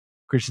Testament.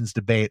 Christians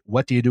debate,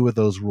 what do you do with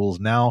those rules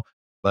now?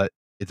 But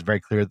it's very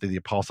clear that the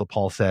Apostle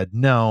Paul said,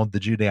 no, the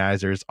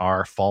Judaizers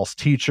are false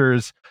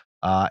teachers.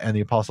 And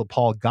the Apostle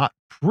Paul got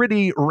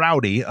pretty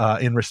rowdy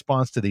in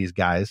response to these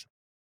guys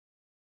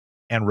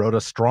and wrote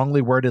a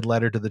strongly worded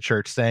letter to the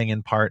church saying,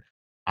 in part,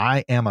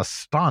 I am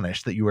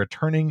astonished that you are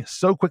turning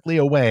so quickly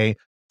away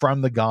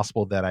from the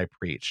gospel that I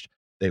preached.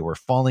 They were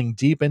falling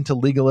deep into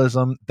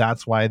legalism.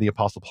 That's why the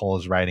Apostle Paul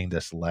is writing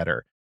this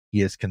letter.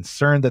 He is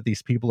concerned that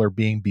these people are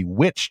being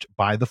bewitched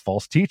by the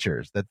false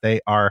teachers, that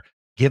they are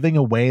giving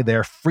away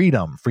their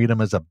freedom. Freedom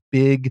is a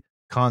big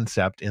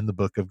concept in the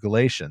book of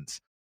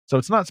Galatians. So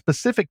it's not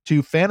specific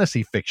to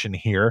fantasy fiction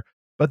here,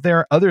 but there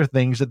are other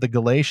things that the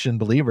Galatian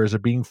believers are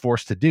being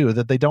forced to do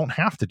that they don't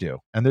have to do.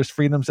 And there's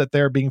freedoms that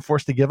they're being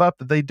forced to give up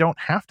that they don't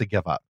have to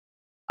give up.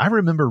 I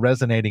remember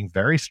resonating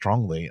very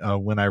strongly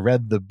when I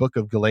read the book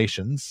of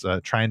Galatians,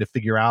 trying to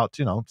figure out,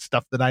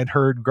 stuff that I'd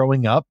heard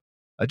growing up,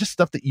 just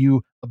stuff that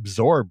you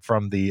absorb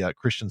from the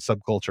Christian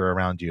subculture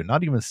around you,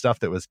 not even stuff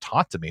that was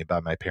taught to me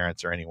by my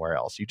parents or anywhere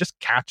else. You just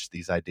catch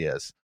these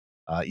ideas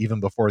even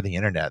before the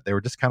internet. They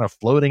were just kind of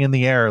floating in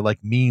the air like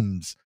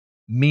memes.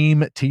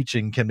 Meme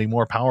teaching can be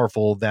more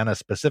powerful than a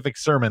specific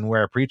sermon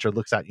where a preacher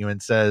looks at you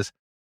and says,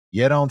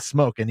 you don't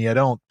smoke and you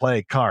don't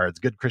play cards.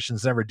 Good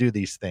Christians never do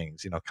these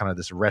things. Kind of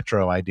this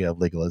retro idea of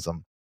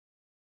legalism.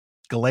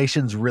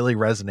 Galatians really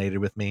resonated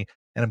with me.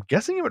 And I'm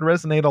guessing it would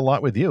resonate a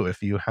lot with you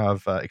if you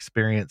have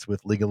experience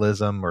with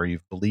legalism or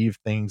you've believed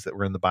things that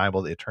were in the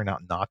Bible that turn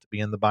out not to be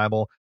in the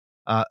Bible.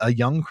 A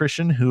young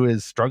Christian who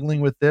is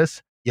struggling with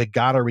this, you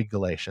got to read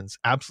Galatians.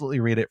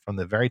 Absolutely read it from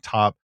the very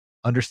top.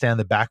 Understand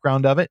the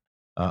background of it.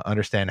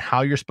 Understand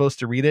how you're supposed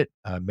to read it.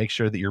 Make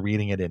sure that you're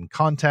reading it in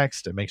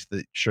context and make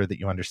sure that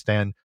you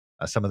understand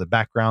some of the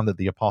background that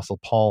the Apostle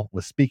Paul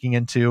was speaking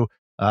into,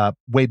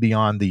 way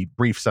beyond the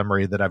brief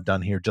summary that I've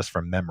done here just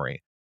from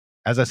memory.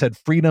 As I said,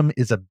 freedom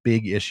is a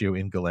big issue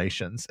in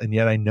Galatians, and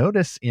yet I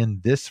notice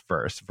in this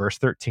verse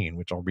 13,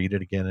 which I'll read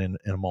it again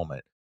in a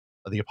moment,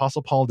 the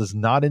Apostle Paul does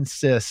not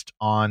insist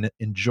on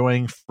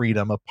enjoying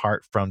freedom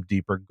apart from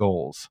deeper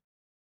goals.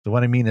 So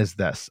what I mean is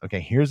this.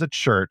 Okay, here's a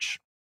church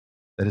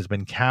that has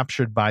been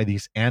captured by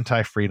these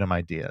anti-freedom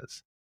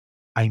ideas.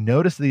 I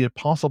notice the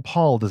Apostle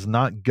Paul does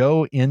not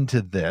go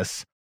into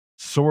this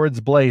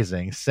swords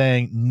blazing,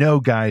 saying,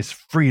 no, guys,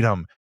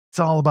 freedom. It's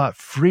all about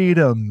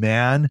freedom,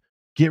 man.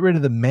 Get rid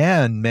of the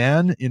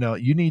man.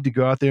 You need to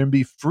go out there and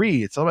be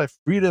free. It's all about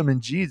freedom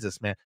in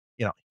Jesus, man.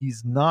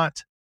 He's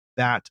not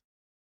that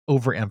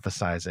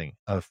overemphasizing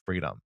of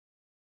freedom.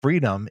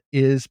 Freedom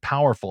is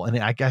powerful. And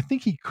I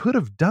think he could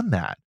have done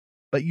that.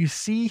 But you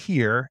see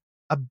here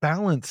a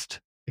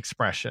balanced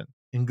expression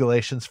in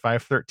Galatians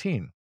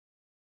 5:13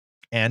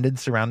 and in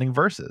surrounding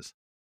verses.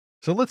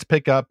 So let's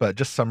pick up,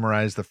 just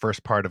summarize the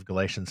first part of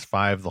Galatians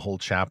 5, the whole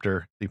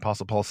chapter. The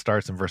Apostle Paul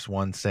starts in verse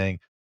 1 saying,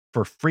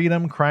 for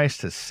freedom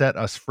Christ has set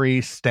us free.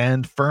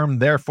 Stand firm,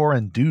 therefore,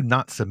 and do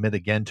not submit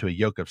again to a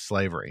yoke of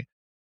slavery.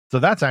 So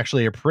that's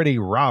actually a pretty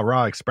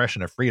rah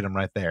expression of freedom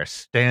right there.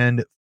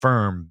 Stand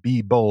firm,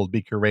 be bold,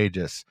 be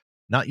courageous.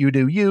 Not you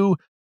do you,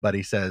 but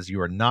he says you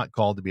are not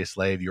called to be a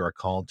slave. You are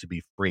called to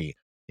be free.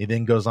 He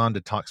then goes on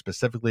to talk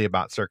specifically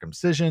about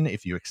circumcision.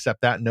 If you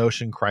accept that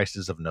notion, Christ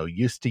is of no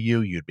use to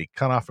you. You'd be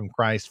cut off from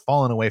Christ,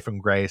 fallen away from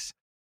grace.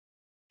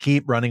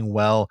 Keep running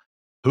well.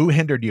 Who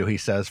hindered you, he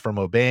says, from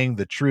obeying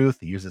the truth?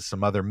 He uses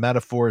some other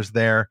metaphors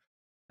there.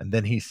 And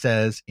then he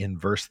says in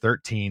verse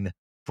 13,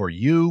 for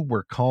you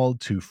were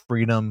called to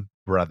freedom,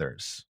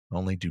 brothers.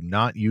 Only do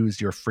not use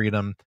your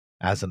freedom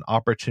as an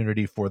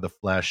opportunity for the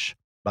flesh,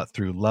 but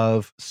through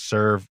love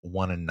serve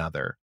one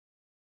another.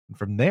 And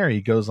from there,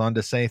 he goes on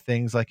to say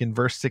things like in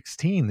verse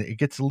 16, it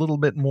gets a little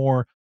bit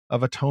more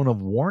of a tone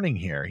of warning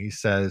here. He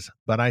says,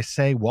 but I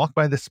say, walk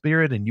by the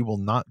Spirit, and you will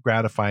not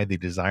gratify the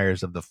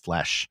desires of the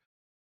flesh.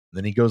 And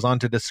then he goes on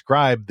to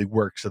describe the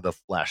works of the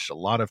flesh. A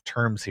lot of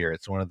terms here.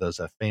 It's one of those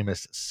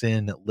famous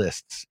sin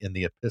lists in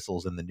the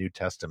epistles in the New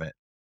Testament.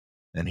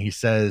 And he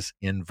says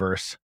in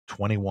verse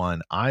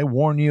 21, I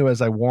warn you,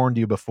 as I warned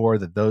you before,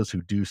 that those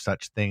who do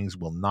such things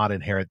will not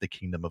inherit the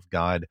kingdom of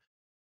God.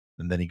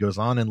 And then he goes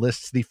on and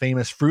lists the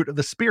famous fruit of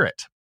the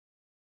Spirit.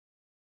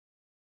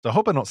 So I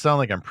hope I don't sound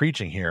like I'm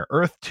preaching here.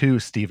 Earth 2,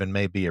 Stephen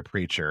may be a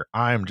preacher.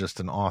 I'm just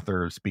an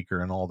author,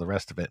 speaker, and all the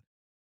rest of it.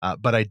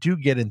 But I do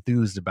get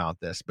enthused about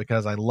this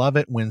because I love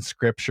it when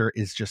scripture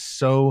is just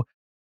so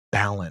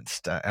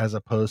balanced, as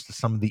opposed to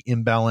some of the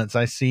imbalance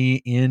I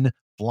see in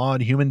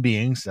flawed human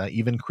beings,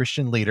 even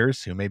Christian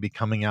leaders who may be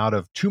coming out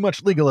of too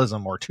much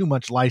legalism or too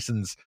much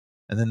license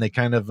And then they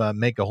kind of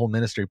make a whole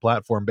ministry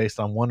platform based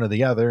on one or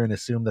the other and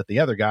assume that the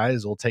other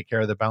guys will take care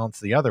of the balance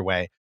the other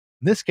way.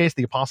 In this case,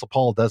 the Apostle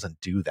Paul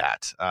doesn't do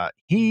that.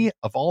 He,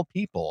 of all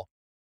people,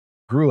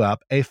 grew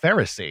up a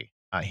Pharisee.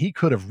 He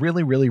could have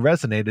really, really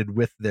resonated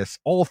with this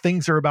all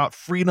things are about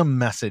freedom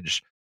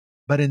message.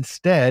 But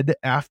instead,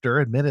 after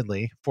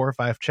admittedly 4 or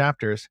 5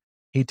 chapters,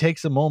 he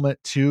takes a moment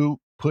to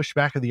push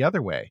back the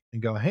other way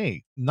and go,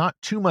 hey, not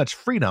too much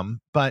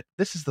freedom, but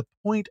this is the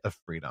point of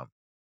freedom.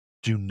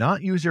 Do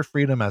not use your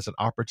freedom as an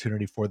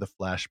opportunity for the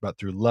flesh, but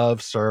through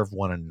love serve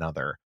one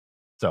another.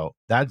 So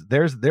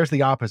there's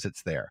the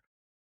opposites there.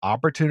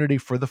 Opportunity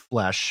for the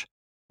flesh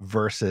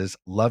versus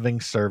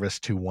loving service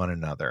to one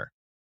another.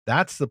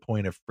 That's the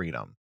point of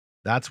freedom.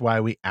 That's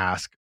why we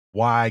ask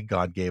why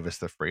God gave us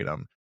the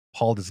freedom.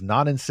 Paul does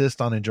not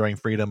insist on enjoying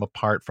freedom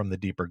apart from the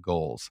deeper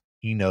goals.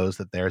 He knows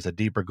that there's a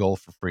deeper goal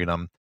for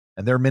freedom,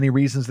 and there are many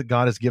reasons that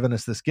God has given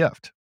us this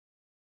gift.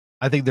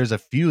 I think there's a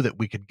few that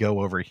we could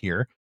go over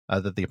here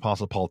that the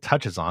Apostle Paul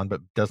touches on,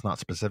 but does not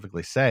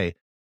specifically say.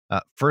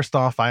 First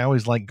off, I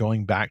always like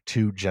going back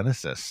to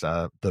Genesis,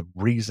 the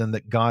reason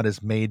that God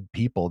has made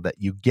people that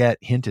you get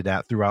hinted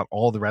at throughout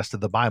all the rest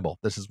of the Bible.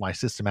 This is why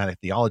systematic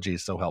theology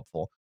is so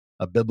helpful.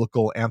 A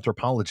biblical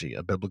anthropology,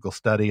 a biblical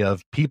study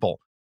of people,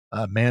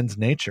 man's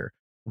nature.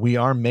 We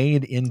are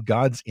made in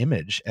God's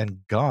image,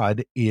 and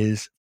God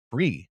is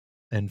free.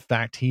 In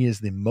fact, he is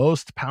the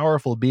most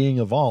powerful being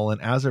of all,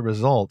 and as a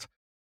result,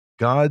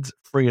 God's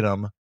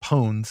freedom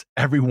pones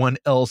everyone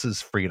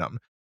else's freedom.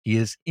 He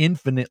is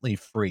infinitely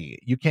free.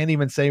 You can't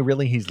even say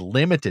really he's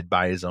limited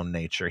by his own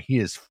nature. He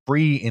is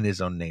free in his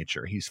own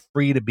nature. He's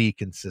free to be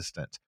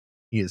consistent.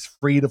 He is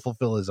free to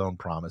fulfill his own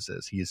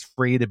promises. He is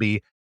free to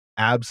be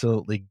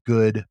absolutely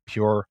good,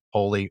 pure,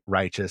 holy,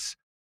 righteous,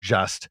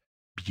 just,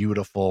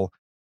 beautiful,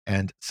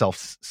 and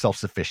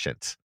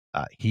self-sufficient.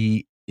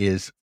 He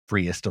is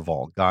freest of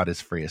all. God is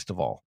freest of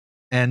all.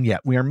 And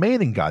yet we are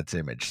made in God's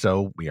image.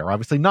 So we are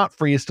obviously not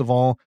freest of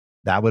all.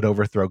 That would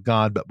overthrow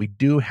God, but we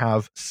do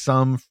have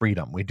some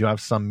freedom. We do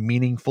have some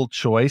meaningful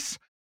choice.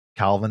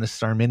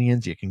 Calvinists,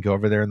 Arminians, you can go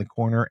over there in the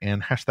corner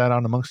and hash that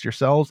out amongst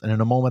yourselves. And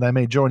in a moment, I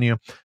may join you,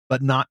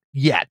 but not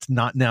yet,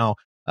 not now.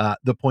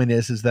 The point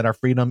is that our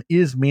freedom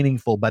is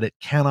meaningful, but it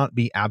cannot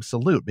be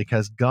absolute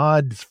because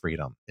God's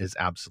freedom is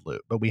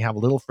absolute. But we have a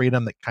little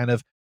freedom that kind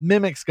of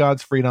mimics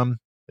God's freedom,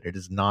 but it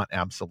is not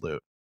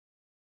absolute.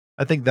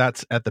 I think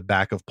that's at the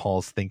back of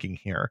Paul's thinking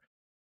here.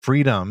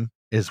 Freedom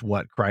is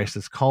what Christ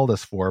has called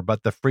us for,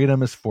 but the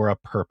freedom is for a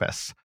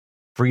purpose.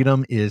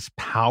 Freedom is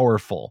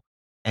powerful,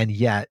 and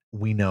yet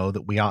we know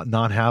that we ought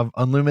not have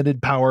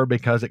unlimited power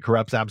because it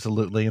corrupts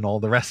absolutely and all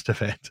the rest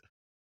of it.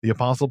 The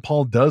Apostle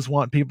Paul does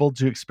want people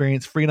to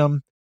experience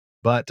freedom,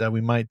 but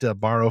we might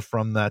borrow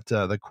from that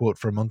the quote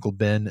from Uncle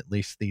Ben, at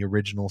least the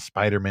original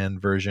Spider-Man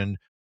version,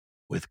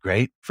 with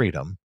great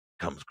freedom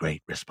comes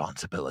great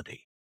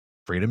responsibility.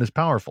 Freedom is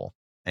powerful,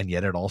 and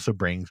yet it also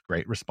brings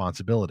great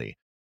responsibility.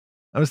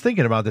 I was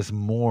thinking about this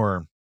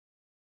more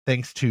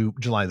thanks to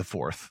July the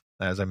 4th,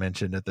 as I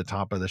mentioned at the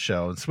top of the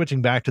show. And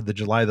switching back to the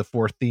July the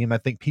 4th theme, I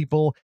think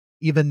people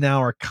even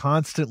now are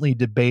constantly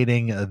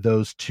debating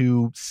those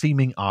two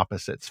seeming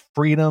opposites: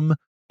 freedom,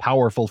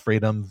 powerful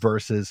freedom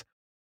versus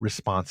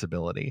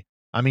responsibility.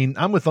 I mean,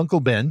 I'm with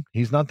Uncle Ben.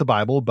 He's not the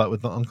Bible, but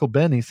with Uncle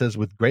Ben, he says,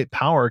 with great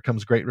power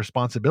comes great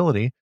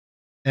responsibility.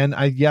 And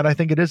yet I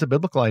think it is a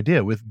biblical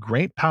idea. With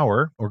great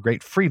power or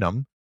great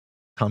freedom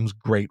comes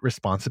great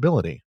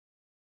responsibility.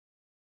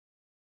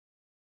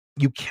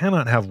 You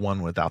cannot have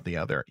one without the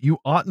other. You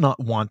ought not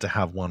want to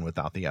have one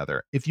without the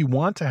other. If you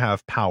want to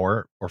have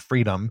power or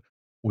freedom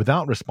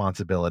without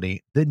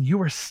responsibility, then you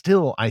are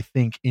still, I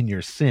think, in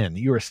your sin.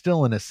 You are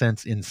still, in a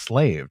sense,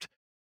 enslaved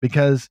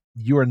because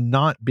you are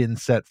not been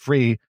set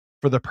free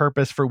for the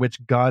purpose for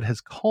which God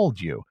has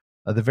called you.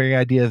 The very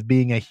idea of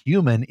being a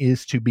human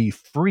is to be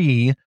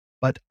free,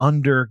 but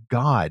under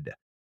God,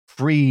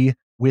 free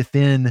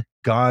within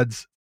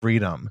God's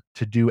freedom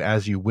to do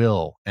as you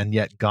will. And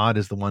yet God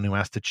is the one who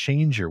has to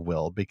change your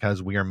will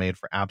because we are made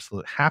for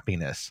absolute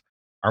happiness.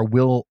 Our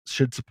will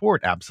should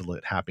support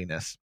absolute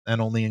happiness, and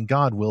only in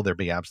God will there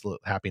be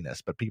absolute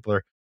happiness. But people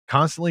are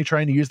constantly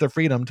trying to use their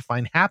freedom to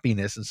find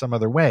happiness in some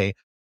other way.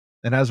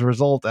 And as a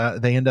result,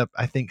 they end up,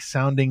 I think,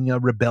 sounding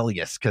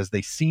rebellious because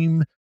they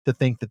seem to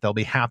think that they'll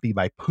be happy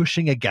by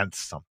pushing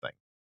against something,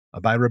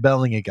 by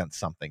rebelling against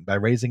something, by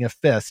raising a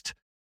fist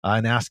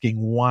and asking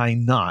why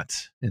not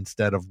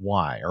instead of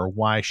why, or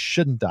why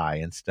shouldn't I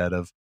instead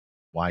of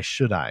why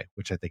should I,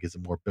 which I think is a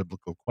more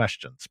biblical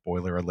question.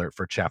 Spoiler alert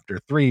for chapter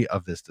 3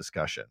 of this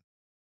discussion.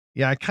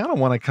 Yeah, I kind of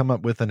want to come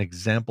up with an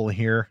example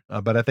here,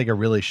 but I think I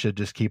really should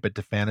just keep it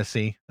to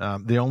fantasy.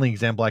 The only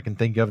example I can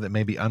think of that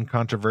may be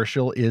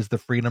uncontroversial is the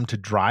freedom to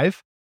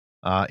drive.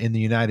 In the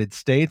United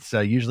States,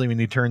 usually when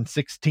you turn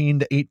 16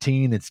 to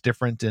 18, it's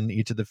different in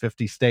each of the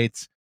 50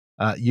 states.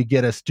 You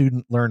get a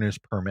student learner's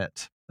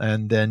permit,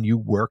 and then you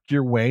work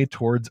your way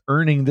towards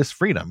earning this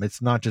freedom.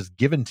 It's not just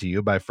given to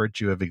you by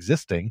virtue of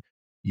existing.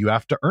 You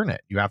have to earn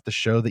it. You have to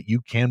show that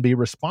you can be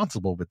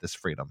responsible with this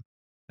freedom.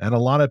 And a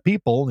lot of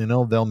people,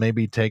 they'll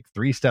maybe take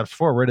 3 steps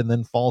forward and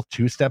then fall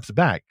 2 steps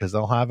back because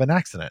they'll have an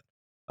accident.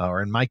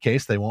 Or in my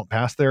case, they won't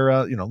pass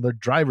their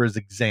driver's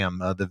exam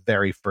the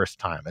very first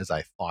time, as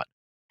I thought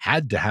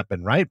had to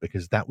happen, right?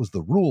 Because that was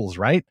the rules,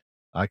 right?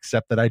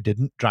 Except that I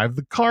didn't drive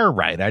the car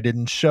right. I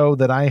didn't show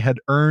that I had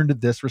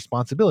earned this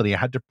responsibility. I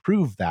had to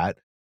prove that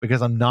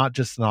because I'm not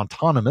just an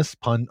autonomous,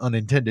 pun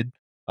unintended,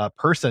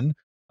 person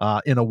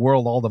in a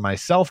world all to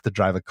myself to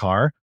drive a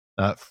car.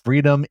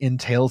 Freedom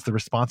entails the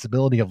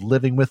responsibility of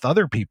living with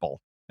other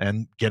people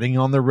and getting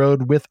on the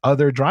road with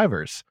other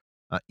drivers.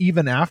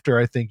 Even after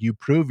I think you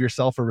prove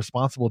yourself a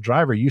responsible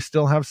driver, you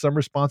still have some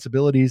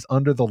responsibilities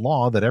under the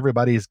law that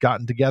everybody's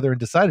gotten together and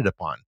decided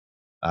upon.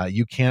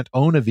 You can't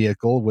own a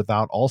vehicle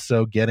without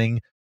also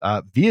getting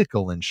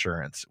vehicle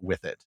insurance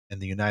with it in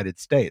the United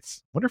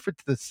States. Wonder if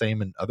it's the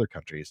same in other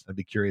countries. I'd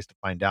be curious to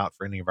find out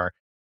for any of our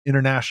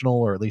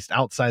international or at least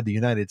outside the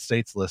United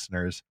States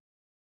listeners.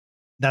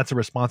 That's a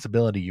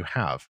responsibility you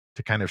have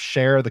to kind of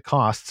share the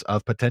costs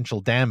of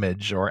potential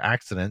damage or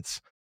accidents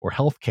or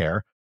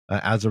healthcare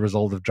as a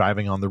result of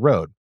driving on the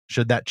road.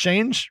 Should that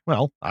change?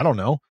 Well, I don't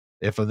know.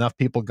 If enough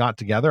people got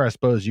together, I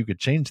suppose you could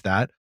change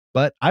that.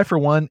 But I, for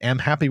one, am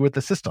happy with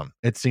the system.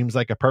 It seems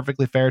like a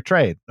perfectly fair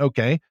trade.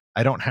 Okay,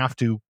 I don't have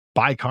to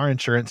buy car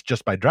insurance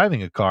just by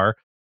driving a car,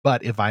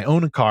 but if I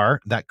own a car,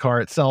 that car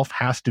itself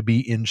has to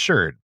be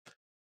insured.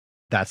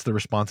 That's the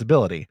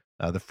responsibility.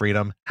 The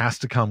freedom has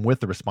to come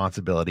with the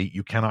responsibility.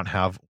 You cannot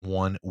have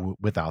one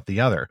without the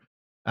other.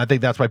 I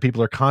think that's why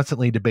people are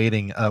constantly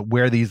debating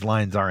where these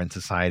lines are in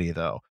society,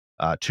 though.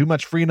 Too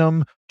much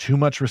freedom, too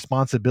much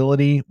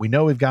responsibility. We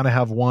know we've got to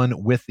have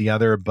one with the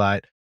other,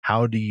 but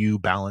how do you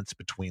balance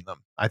between them?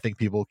 I think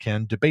people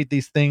can debate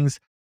these things,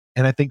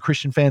 and I think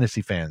Christian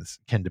fantasy fans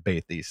can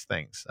debate these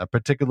things,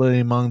 particularly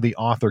among the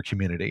author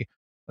community.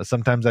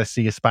 Sometimes I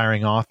see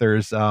aspiring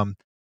authors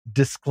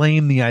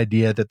disclaim the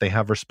idea that they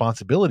have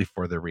responsibility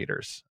for their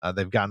readers.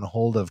 They've gotten a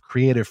hold of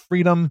creative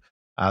freedom.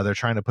 They're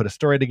trying to put a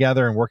story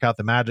together and work out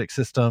the magic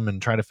system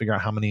and try to figure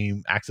out how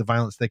many acts of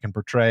violence they can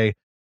portray.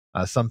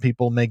 Some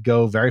people may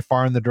go very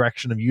far in the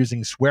direction of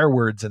using swear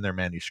words in their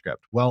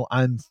manuscript. Well,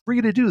 I'm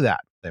free to do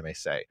that, they may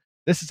say.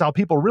 This is how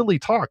people really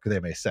talk, they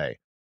may say.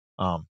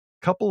 A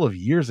couple of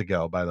years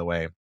ago, by the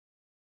way,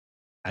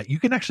 you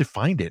can actually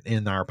find it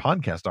in our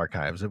podcast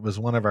archives. It was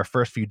one of our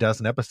first few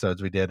dozen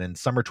episodes we did in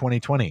summer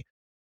 2020.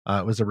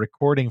 It was a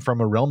recording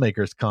from a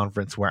Realmakers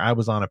conference where I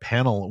was on a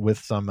panel with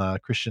some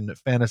Christian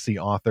fantasy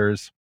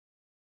authors,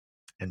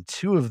 and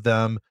two of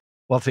them,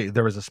 well, see,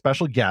 there was a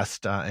special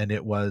guest, and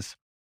it was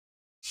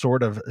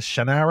sort of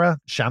Shannara.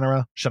 She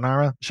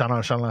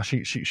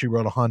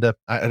wrote a Honda.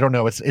 I don't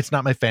know. It's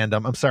not my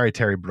fandom. I'm sorry,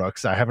 Terry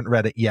Brooks. I haven't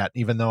read it yet,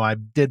 even though I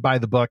did buy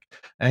the book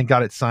and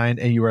got it signed.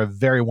 And you are a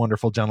very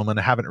wonderful gentleman.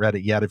 I haven't read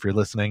it yet. If you're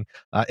listening,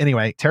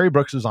 anyway, Terry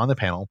Brooks was on the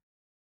panel,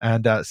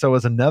 and so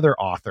was another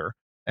author.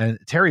 And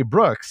Terry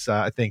Brooks,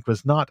 I think,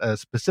 was not a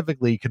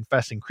specifically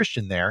confessing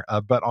Christian there,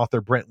 but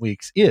author Brent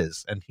Weeks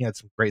is, and he had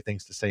some great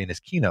things to say in his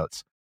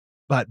keynotes.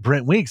 But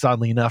Brent Weeks,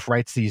 oddly enough,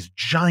 writes these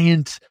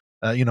giant,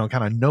 kind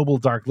of noble,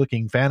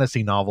 dark-looking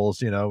fantasy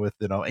novels, with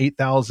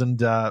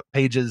 8,000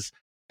 pages,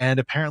 and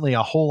apparently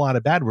a whole lot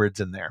of bad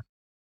words in there.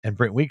 And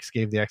Brent Weeks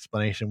gave the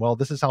explanation, well,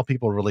 this is how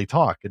people really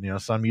talk,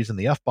 and so I'm using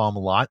the F-bomb a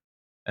lot.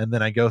 And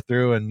then I go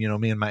through and,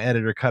 me and my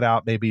editor cut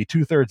out maybe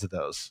 2/3 of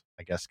those,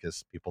 I guess,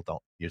 because people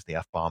don't use the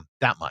F-bomb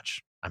that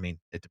much. I mean,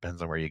 it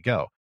depends on where you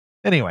go.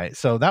 Anyway,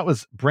 so that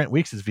was Brent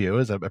Weeks' view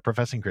as a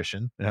professing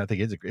Christian. And I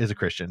think is a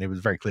Christian. It was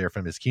very clear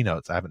from his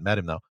keynotes. I haven't met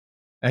him, though.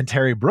 And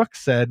Terry Brooks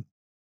said,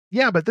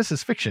 yeah, but this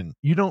is fiction.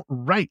 You don't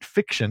write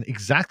fiction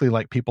exactly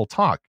like people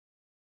talk.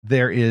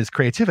 There is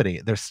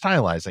creativity. There's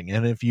stylizing.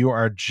 And if you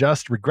are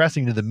just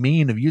regressing to the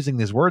mean of using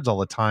these words all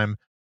the time,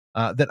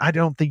 then I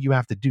don't think you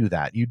have to do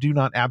that. You do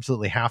not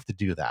absolutely have to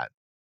do that.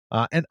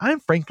 And I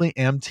frankly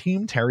am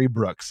team Terry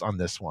Brooks on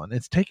this one.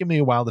 It's taken me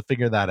a while to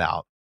figure that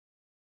out.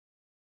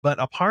 But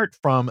apart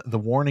from the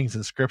warnings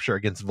in scripture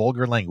against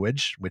vulgar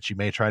language, which you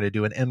may try to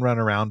do an end run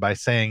around by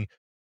saying,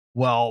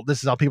 well,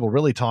 this is how people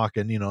really talk.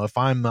 And, if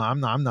I'm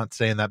not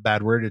saying that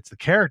bad word, it's the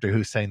character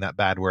who's saying that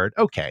bad word.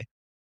 Okay.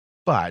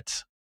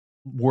 But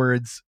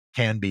words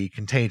can be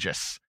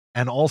contagious.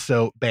 And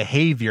also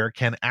behavior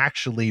can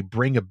actually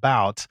bring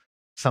about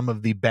some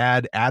of the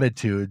bad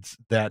attitudes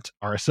that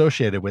are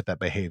associated with that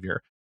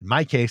behavior. In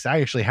my case,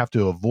 I actually have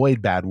to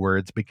avoid bad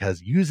words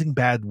because using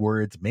bad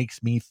words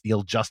makes me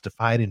feel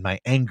justified in my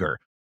anger.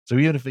 So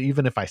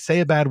even if I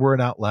say a bad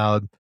word out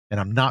loud and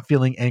I'm not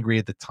feeling angry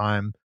at the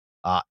time,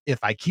 if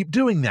I keep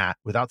doing that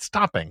without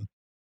stopping,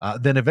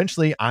 then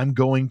eventually I'm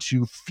going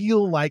to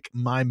feel like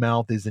my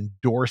mouth is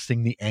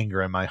endorsing the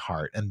anger in my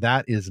heart. And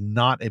that is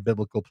not a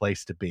biblical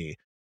place to be.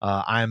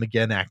 I am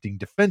again acting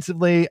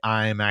defensively.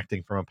 I am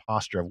acting from a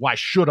posture of why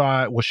should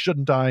I? Well,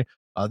 shouldn't I?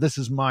 This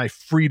is my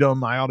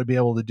freedom. I ought to be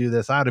able to do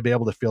this. I ought to be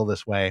able to feel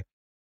this way.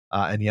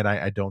 And yet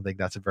I don't think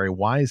that's a very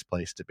wise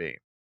place to be.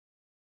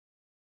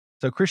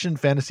 So Christian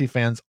fantasy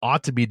fans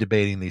ought to be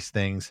debating these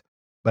things,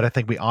 but I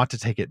think we ought to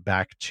take it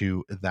back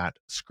to that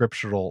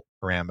scriptural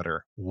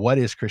parameter. What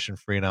is Christian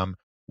freedom?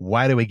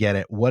 Why do we get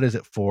it? What is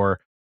it for?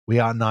 We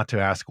ought not to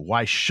ask,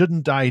 why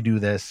shouldn't I do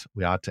this?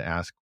 We ought to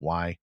ask,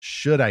 why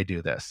should I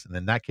do this? And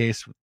in that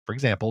case, for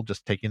example,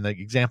 just taking the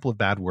example of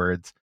bad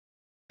words,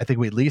 I think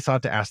we at least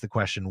ought to ask the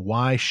question,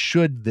 why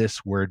should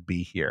this word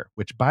be here?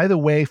 Which, by the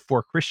way,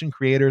 for Christian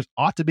creators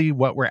ought to be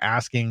what we're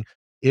asking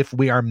if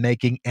we are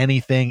making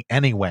anything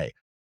anyway.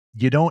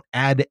 You don't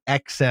add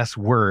excess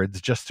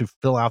words just to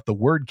fill out the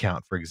word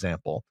count, for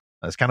example.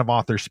 That's kind of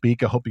author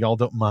speak. I hope you all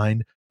don't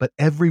mind. But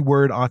every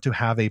word ought to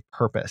have a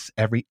purpose.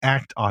 Every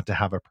act ought to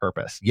have a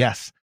purpose.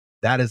 Yes,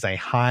 that is a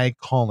high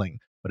calling,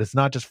 but it's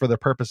not just for the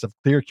purpose of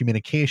clear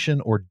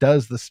communication or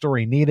does the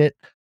story need it.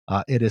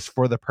 It is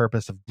for the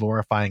purpose of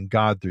glorifying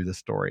God through the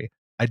story.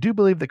 I do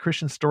believe that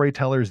Christian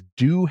storytellers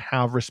do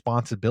have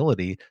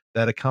responsibility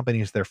that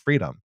accompanies their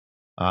freedom.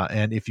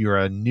 And if you're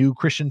a new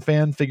Christian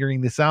fan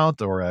figuring this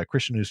out, or a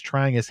Christian who's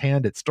trying his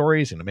hand at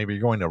stories, maybe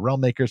you're going to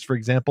Realm Makers, for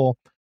example,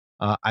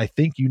 I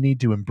think you need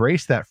to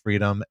embrace that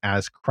freedom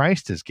as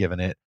Christ has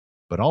given it,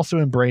 but also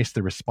embrace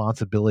the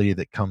responsibility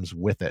that comes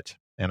with it.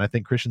 And I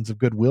think Christians of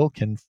goodwill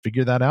can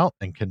figure that out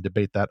and can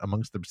debate that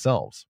amongst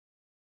themselves.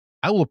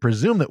 I will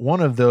presume that one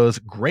of those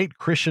great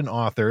Christian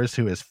authors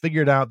who has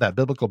figured out that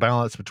biblical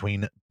balance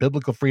between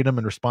biblical freedom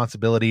and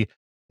responsibility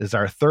is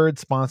our third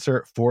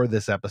sponsor for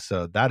this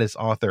episode. That is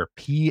author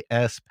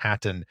P.S.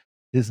 Patton.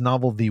 His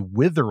novel, The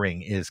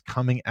Withering, is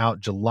coming out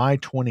July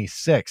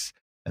 26th,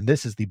 and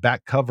this is the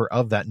back cover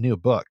of that new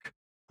book.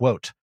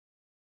 Quote,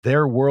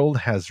 "Their world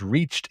has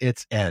reached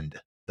its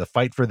end. The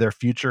fight for their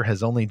future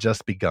has only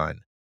just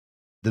begun.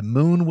 The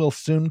moon will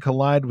soon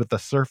collide with the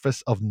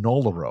surface of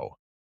Nolaro,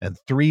 and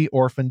 3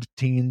 orphaned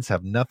teens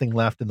have nothing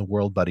left in the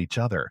world but each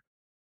other.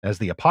 As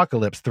the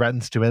apocalypse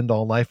threatens to end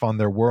all life on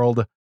their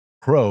world,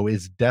 Crow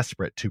is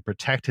desperate to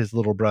protect his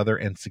little brother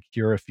and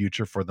secure a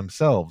future for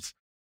themselves,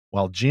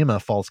 while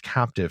Jima falls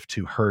captive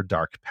to her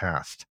dark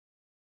past.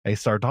 A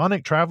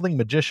sardonic traveling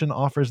magician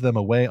offers them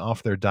a way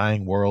off their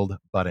dying world,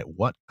 but at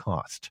what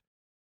cost?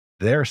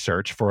 Their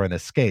search for an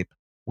escape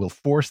will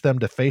force them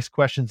to face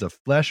questions of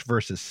flesh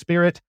versus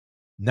spirit,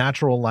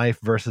 natural life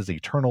versus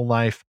eternal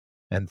life,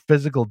 and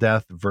physical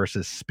death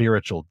versus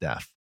spiritual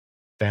death.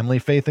 Family,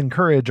 faith, and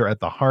courage are at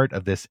the heart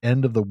of this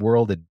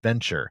end-of-the-world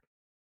adventure."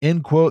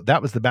 End quote.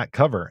 That was the back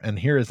cover. And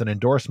here is an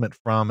endorsement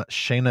from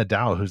Shayna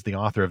Dow, who's the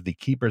author of the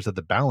Keepers of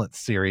the Balance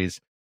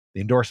series.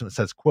 The endorsement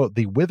says, quote,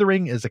 "The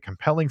Withering is a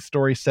compelling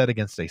story set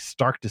against a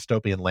stark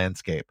dystopian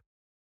landscape.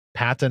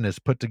 Patton has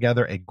put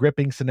together a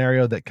gripping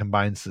scenario that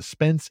combines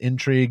suspense,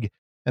 intrigue,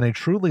 and a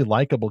truly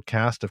likable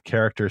cast of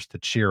characters to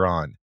cheer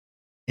on."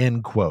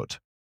 End quote.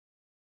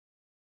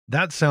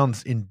 That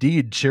sounds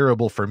indeed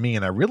cheerable for me,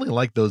 and I really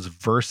like those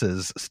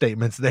verses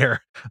statements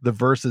there, the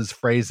verses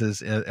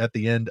phrases at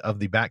the end of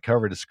the back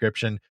cover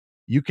description.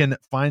 You can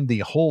find the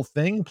whole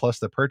thing plus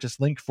the purchase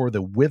link for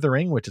The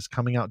Withering, which is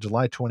coming out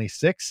July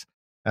 26th,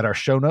 at our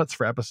show notes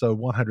for episode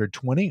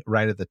 120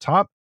 right at the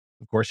top.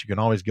 Of course, you can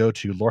always go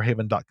to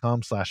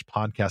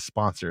lorehaven.com/podcast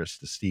sponsors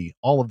to see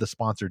all of the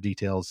sponsor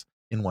details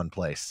in one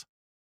place.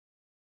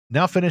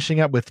 Now finishing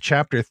up with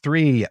chapter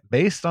 3,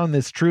 based on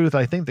this truth,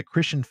 I think that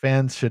Christian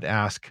fans should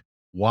ask,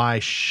 why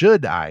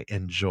should I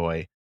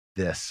enjoy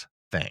this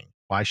thing?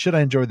 Why should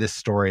I enjoy this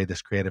story,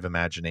 this creative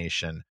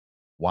imagination?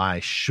 Why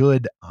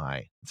should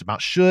I? It's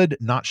about should,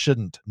 not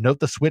shouldn't.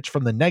 Note the switch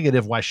from the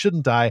negative, why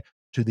shouldn't I,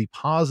 to the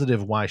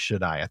positive, why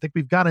should I? I think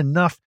we've got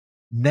enough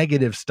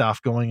negative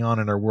stuff going on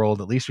in our world.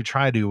 At least we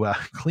try to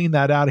clean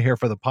that out of here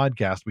for the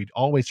podcast. We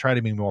always try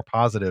to be more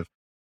positive.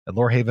 At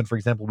Lorehaven, for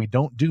example, we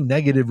don't do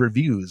negative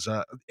reviews.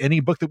 Any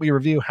book that we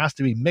review has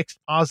to be mixed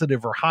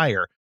positive or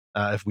higher.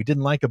 If we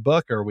didn't like a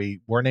book or we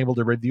weren't able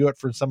to review it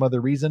for some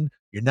other reason,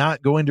 you're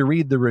not going to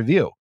read the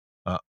review.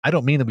 I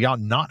don't mean that we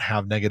ought not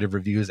have negative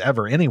reviews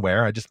ever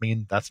anywhere. I just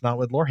mean that's not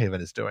what Lorehaven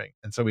is doing.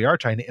 And so we are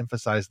trying to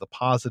emphasize the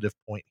positive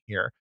point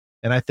here.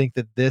 And I think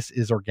that this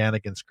is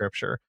organic in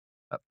Scripture.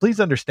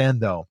 Please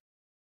understand, though,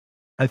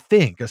 I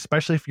think,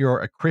 especially if you're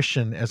a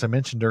Christian, as I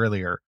mentioned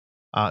earlier,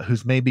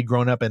 who's maybe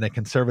grown up in a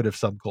conservative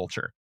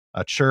subculture,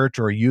 a church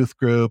or a youth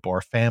group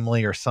or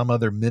family or some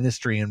other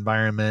ministry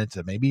environment,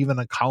 maybe even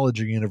a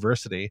college or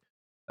university.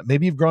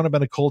 Maybe you've grown up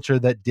in a culture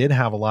that did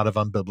have a lot of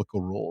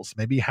unbiblical rules.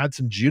 Maybe you had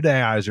some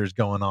Judaizers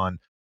going on,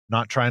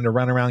 not trying to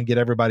run around and get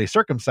everybody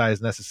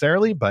circumcised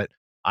necessarily, but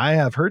I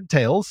have heard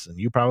tales, and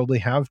you probably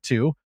have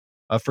too,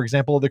 for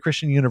example, the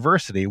Christian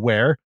university,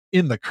 where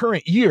in the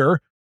current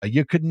year,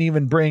 you couldn't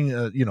even bring,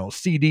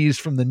 CDs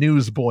from the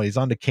Newsboys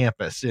onto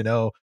campus,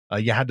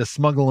 you had to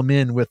smuggle them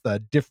in with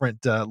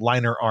different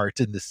liner art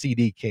in the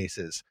CD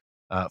cases.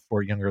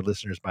 For younger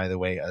listeners, by the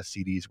way,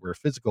 CDs were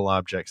physical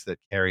objects that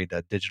carried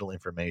digital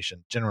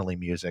information, generally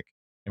music,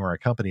 and were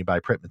accompanied by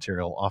print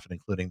material, often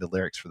including the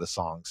lyrics for the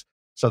songs,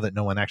 so that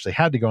no one actually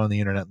had to go on the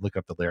internet and look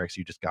up the lyrics.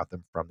 You just got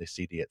them from the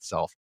CD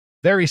itself.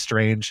 Very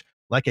strange,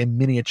 like a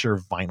miniature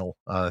vinyl.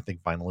 I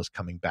think vinyl is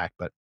coming back,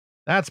 but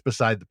that's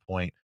beside the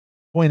point.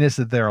 Point is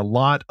that there are a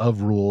lot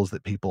of rules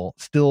that people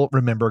still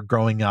remember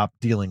growing up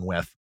dealing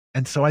with.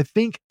 And so I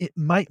think it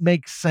might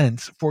make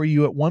sense for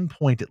you at one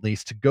point, at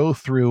least, to go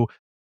through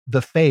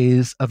the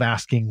phase of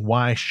asking,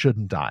 why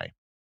shouldn't I?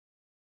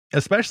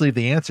 especially if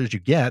the answers you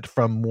get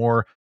from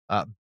more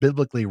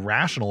biblically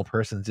rational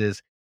persons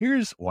is,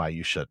 here's why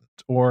you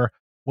shouldn't, or,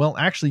 well,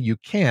 actually you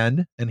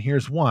can, and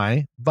here's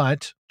why,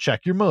 but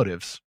check your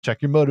motives.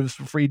 Check your motives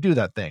before you do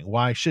that thing.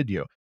 Why should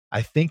you?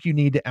 I think you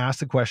need to ask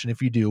the question,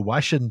 if you do, why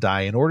shouldn't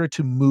I, in order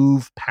to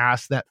move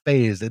past that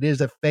phase. It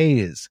is a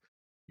phase.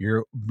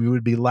 You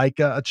would be like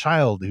a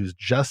child who's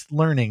just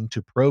learning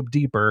to probe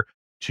deeper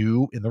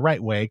to, in the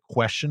right way,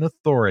 question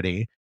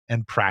authority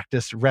and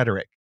practice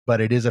rhetoric.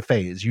 But it is a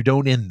phase. You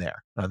don't end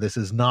there. This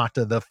is not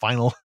the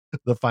final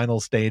the final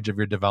stage of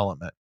your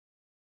development.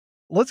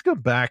 Let's go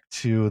back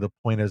to the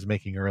point I was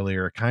making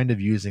earlier, kind of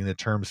using the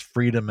terms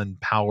freedom and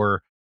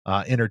power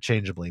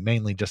interchangeably,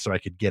 mainly just so I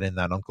could get in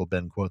that Uncle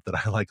Ben quote that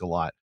I like a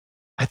lot.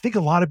 I think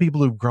a lot of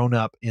people who've grown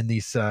up in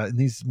these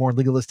more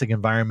legalistic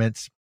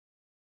environments,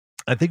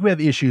 I think we have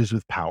issues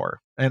with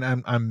power, and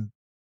I'm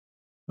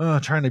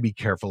trying to be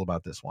careful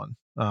about this one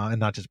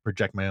and not just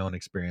project my own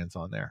experience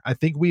on there. I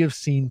think we have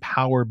seen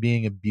power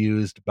being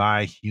abused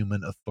by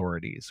human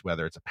authorities,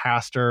 whether it's a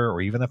pastor or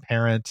even a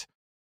parent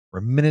or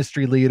a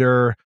ministry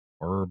leader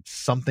or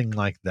something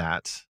like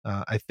that.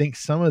 I think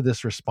some of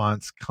this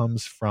response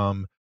comes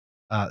from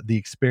the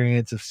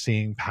experience of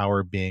seeing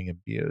power being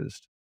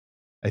abused.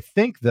 I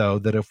think, though,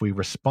 that if we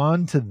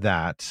respond to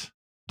that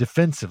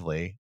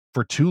defensively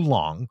for too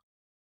long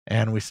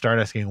and we start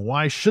asking,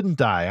 why shouldn't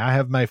I? I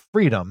have my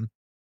freedom.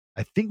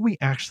 I think we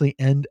actually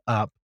end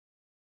up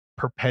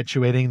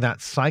perpetuating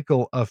that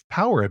cycle of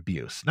power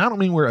abuse. Now, I don't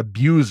mean we're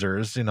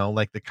abusers,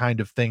 like the kind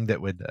of thing that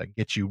would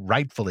get you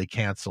rightfully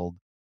canceled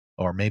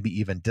or maybe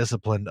even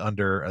disciplined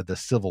under the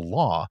civil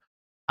law.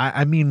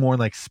 I mean more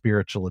like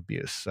spiritual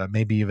abuse,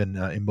 maybe even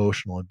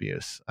emotional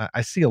abuse.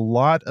 I see a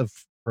lot of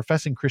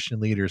professing Christian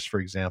leaders, for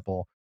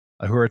example,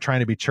 who are trying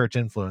to be church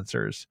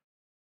influencers.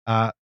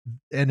 And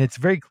it's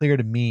very clear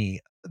to me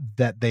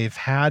that they've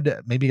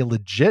had maybe a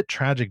legit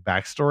tragic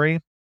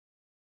backstory,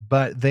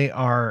 but they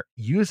are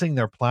using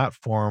their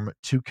platform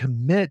to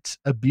commit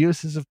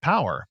abuses of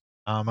power.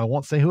 I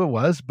won't say who it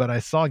was, but I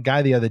saw a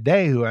guy the other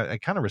day who I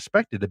kind of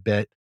respected a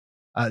bit,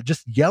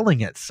 just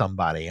yelling at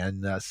somebody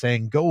and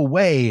saying, go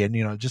away.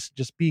 And,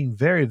 just being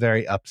very,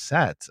 very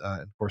upset.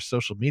 Of course,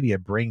 social media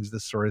brings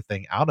this sort of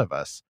thing out of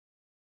us.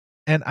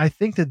 And I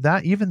think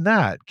that even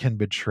that can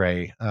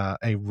betray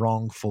a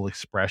wrongful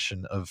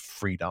expression of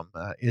freedom.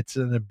 It's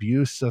an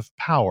abuse of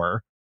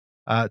power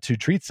to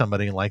treat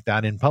somebody like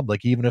that in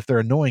public, even if they're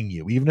annoying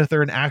you, even if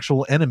they're an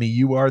actual enemy.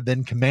 You are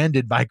then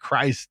commanded by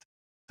Christ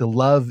to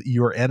love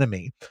your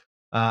enemy.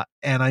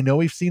 And I know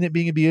we've seen it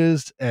being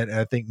abused, and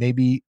I think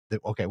maybe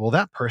okay, well,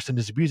 that person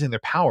is abusing their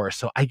power,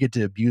 so I get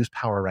to abuse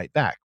power right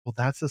back. Well,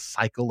 that's a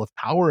cycle of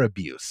power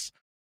abuse,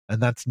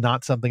 and that's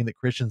not something that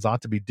Christians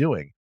ought to be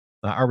doing.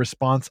 Our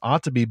response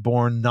ought to be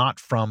born not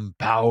from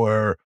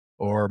power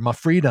or my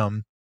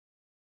freedom,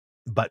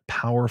 but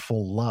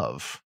powerful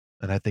love.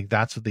 And I think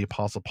that's what the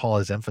Apostle Paul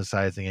is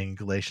emphasizing in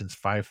Galatians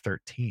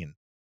 5:13.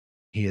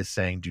 He is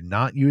saying, do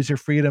not use your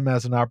freedom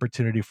as an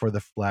opportunity for the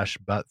flesh,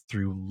 but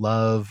through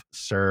love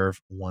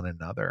serve one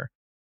another.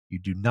 You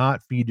do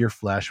not feed your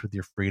flesh with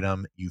your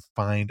freedom. You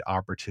find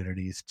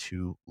opportunities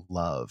to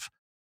love.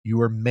 You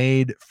were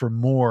made for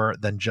more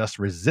than just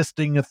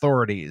resisting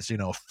authorities,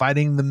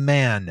 fighting the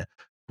man,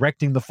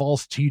 correcting the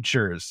false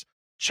teachers,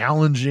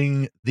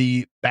 challenging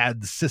the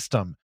bad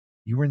system.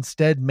 You were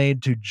instead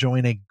made to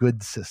join a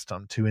good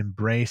system, to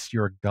embrace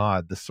your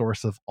God, the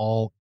source of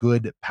all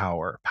good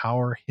power,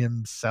 power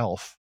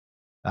himself.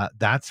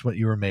 That's what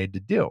you were made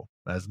to do,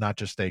 as not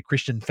just a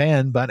Christian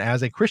fan, but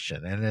as a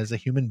Christian and as a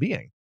human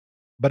being.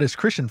 But as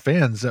Christian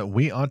fans,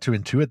 we ought to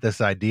intuit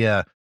this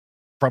idea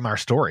from our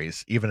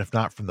stories, even if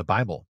not from the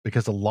Bible,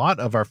 because a lot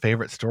of our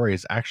favorite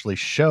stories actually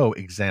show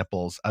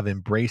examples of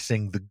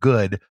embracing the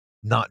good,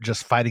 not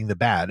just fighting the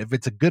bad. If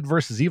it's a good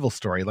versus evil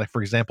story, like,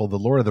 for example, The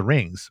Lord of the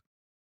Rings,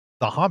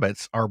 the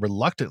hobbits are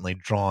reluctantly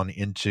drawn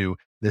into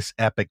this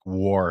epic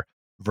war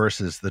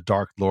versus the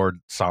Dark Lord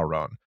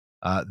Sauron.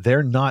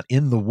 They're not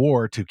in the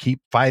war to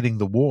keep fighting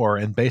the war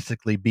and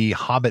basically be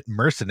hobbit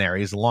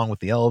mercenaries along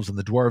with the elves and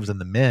the dwarves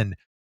and the men.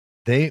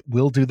 They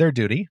will do their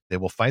duty. They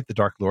will fight the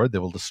Dark Lord. They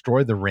will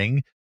destroy the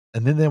ring,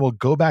 and then they will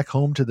go back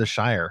home to the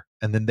Shire,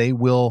 and then they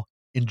will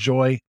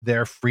enjoy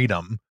their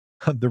freedom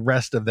the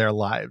rest of their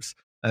lives.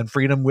 And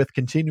freedom with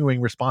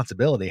continuing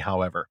responsibility,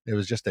 however. It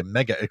was just a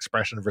mega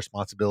expression of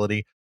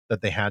responsibility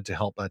that they had to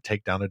help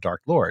take down a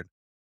Dark Lord.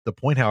 The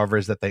point, however,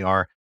 is that they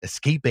are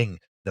escaping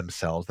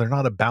themselves. They're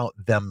not about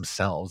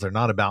themselves. They're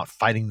not about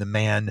fighting the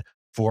man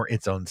for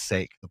its own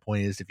sake. The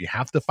point is, if you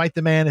have to fight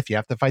the man, if you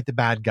have to fight the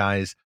bad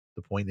guys,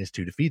 the point is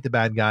to defeat the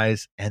bad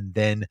guys and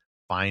then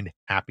find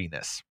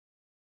happiness.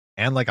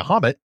 And like a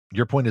hobbit,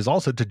 your point is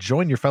also to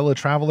join your fellow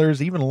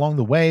travelers even along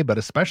the way, but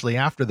especially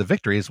after the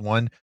victory is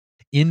won,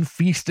 in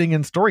feasting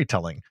and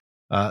storytelling.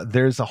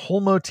 There's a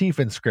whole motif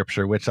in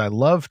scripture, which I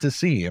love to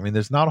see. I mean,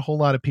 there's not a whole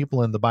lot of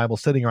people in the Bible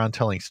sitting around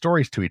telling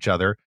stories to each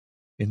other.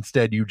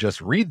 Instead, you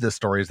just read the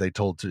stories they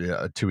told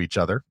to each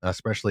other,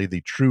 especially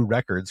the true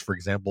records, for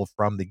example,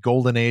 from the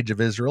golden age of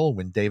Israel,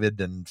 when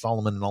David and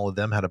Solomon and all of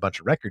them had a bunch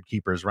of record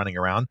keepers running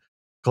around.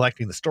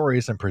 collecting the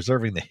stories and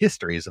preserving the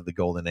histories of the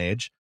Golden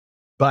Age,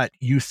 but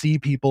you see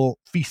people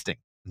feasting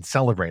and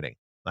celebrating.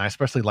 I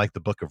especially like the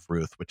Book of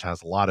Ruth, which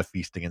has a lot of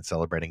feasting and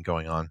celebrating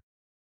going on.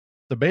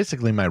 So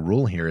basically, my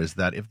rule here is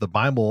that if the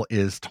Bible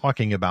is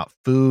talking about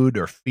food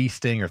or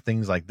feasting or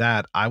things like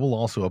that, I will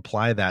also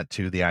apply that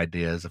to the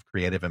ideas of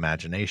creative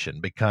imagination,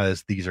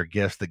 because these are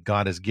gifts that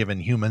God has given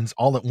humans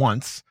all at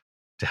once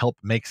to help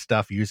make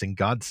stuff using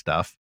God's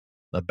stuff,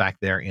 back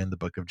there in the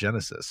book of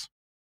Genesis.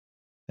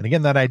 And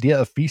again, that idea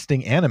of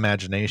feasting and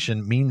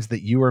imagination means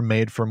that you are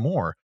made for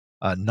more,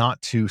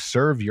 not to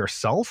serve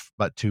yourself,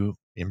 but to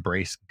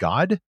embrace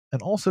God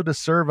and also to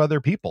serve other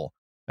people.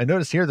 I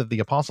notice here that the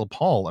Apostle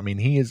Paul, I mean,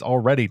 he has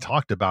already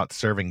talked about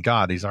serving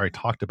God. He's already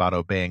talked about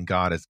obeying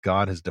God as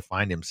God has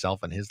defined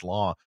himself and his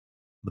law.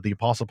 But the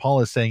Apostle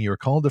Paul is saying you are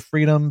called to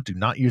freedom. Do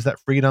not use that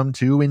freedom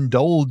to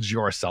indulge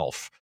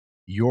yourself.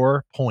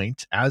 Your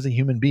point as a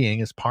human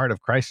being, as part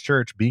of Christ's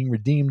church, being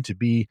redeemed to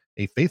be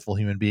a faithful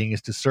human being,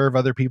 is to serve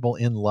other people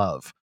in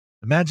love.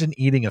 Imagine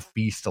eating a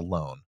feast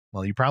alone.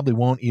 Well, you probably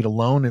won't eat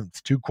alone.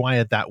 It's too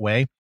quiet that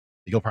way.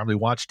 You'll probably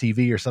watch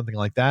TV or something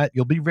like that.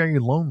 You'll be very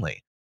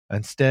lonely.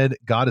 Instead,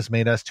 God has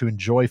made us to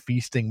enjoy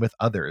feasting with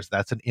others.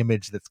 That's an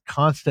image that's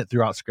constant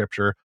throughout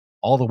Scripture,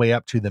 all the way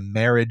up to the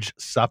marriage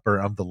supper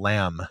of the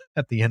Lamb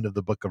at the end of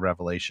the book of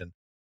Revelation.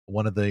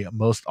 One of the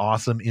most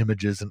awesome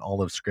images in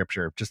all of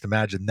Scripture. Just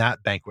imagine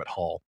that banquet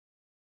hall.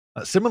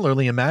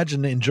 Similarly,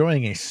 imagine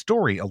enjoying a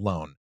story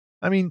alone.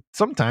 I mean,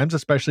 sometimes,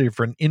 especially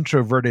for an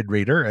introverted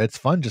reader, it's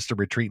fun just to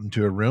retreat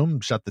into a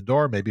room, shut the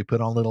door, maybe put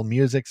on a little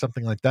music,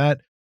 something like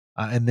that,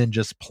 and then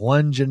just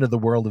plunge into the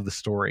world of the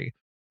story.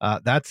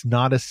 That's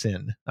not a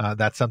sin.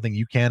 That's something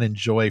you can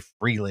enjoy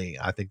freely.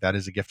 I think that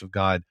is a gift of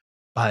God.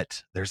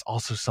 But there's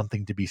also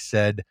something to be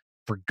said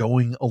for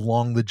going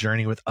along the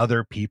journey with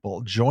other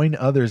people. Join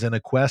others in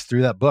a quest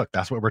through that book.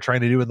 That's what we're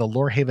trying to do in the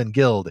Lorehaven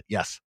Guild.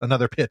 Yes,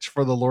 another pitch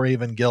for the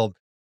Lorehaven Guild.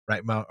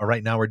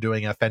 Right now we're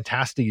doing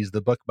Fantastes,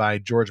 the book by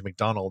George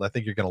MacDonald. I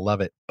think you're going to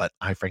love it, but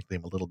I frankly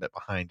am a little bit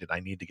behind and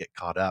I need to get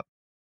caught up.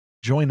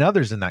 Join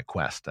others in that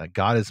quest.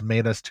 God has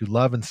made us to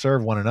love and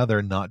serve one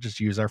another, not just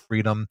use our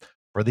freedom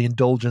for the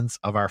indulgence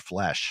of our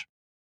flesh.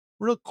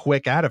 Real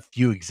quick, I had a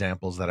few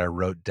examples that I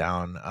wrote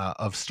down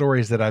of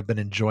stories that I've been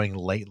enjoying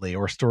lately,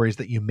 or stories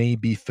that you may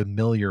be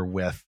familiar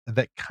with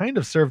that kind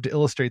of serve to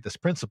illustrate this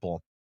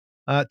principle.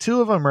 Two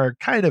of them are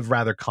kind of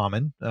rather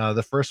common.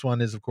 The first one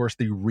is, of course,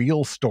 the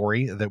real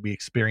story that we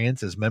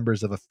experience as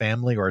members of a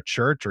family or a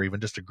church, or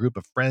even just a group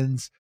of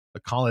friends, a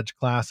college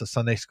class, a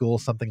Sunday school,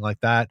 something like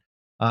that.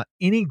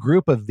 Any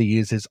group of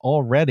these is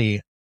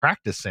already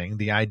practicing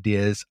the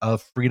ideas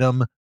of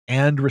freedom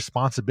and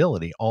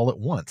responsibility all at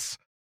once,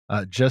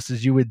 just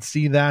as you would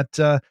see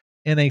that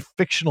in a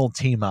fictional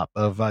team up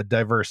of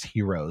diverse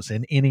heroes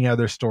in any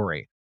other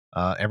story.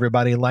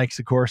 Everybody likes,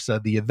 of course,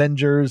 the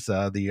Avengers,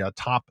 the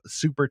top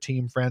super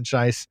team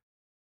franchise.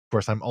 Of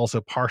course, I'm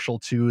also partial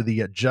to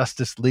the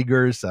Justice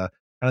Leaguers, kind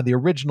of the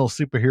original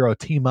superhero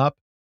team up,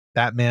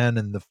 Batman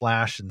and the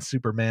Flash and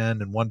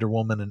Superman and Wonder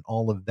Woman and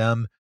all of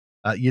them.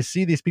 You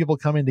see these people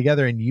coming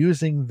together and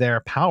using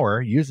their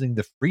power, using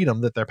the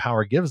freedom that their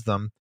power gives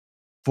them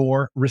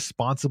for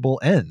responsible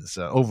ends.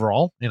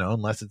 Overall,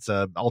 unless it's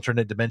an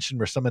alternate dimension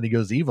where somebody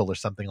goes evil or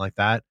something like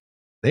that,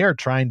 they are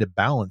trying to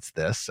balance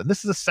this. And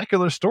this is a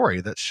secular story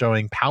that's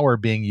showing power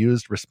being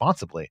used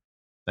responsibly.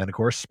 And of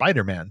course,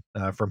 Spider-Man,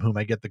 from whom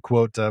I get the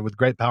quote, with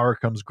great power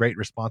comes great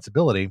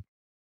responsibility.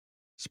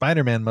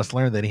 Spider-Man must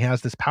learn that he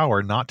has this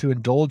power not to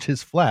indulge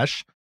his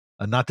flesh,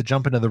 not to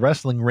jump into the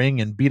wrestling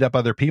ring and beat up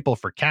other people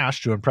for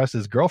cash to impress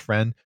his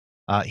girlfriend.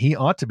 He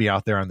ought to be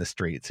out there on the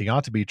streets. He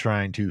ought to be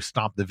trying to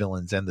stop the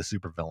villains and the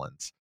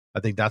supervillains. I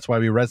think that's why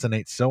we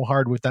resonate so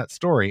hard with that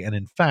story. And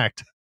in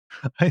fact,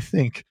 I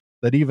think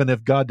that even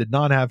if God did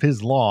not have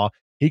his law,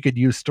 he could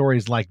use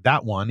stories like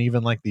that one,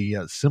 even like the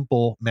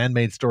simple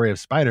man-made story of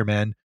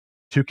Spider-Man,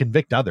 to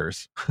convict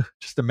others.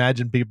 Just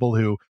imagine people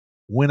who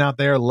went out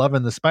there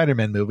loving the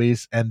Spider-Man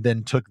movies and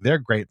then took their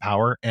great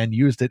power and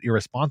used it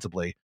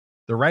irresponsibly.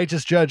 The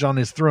righteous judge on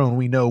his throne,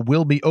 we know,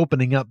 will be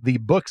opening up the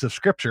books of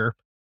Scripture,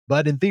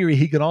 but in theory,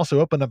 he could also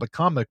open up a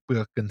comic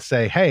book and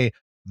say, hey,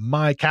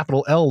 my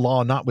capital L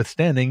law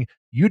notwithstanding,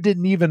 you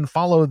didn't even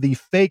follow the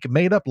fake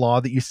made up law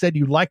that you said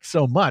you liked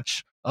so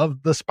much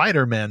of the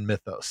Spider-Man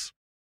mythos.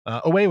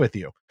 Away with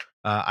you.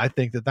 I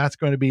think that that's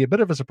going to be a bit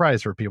of a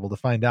surprise for people to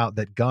find out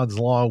that God's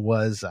law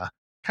was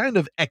kind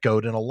of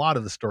echoed in a lot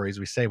of the stories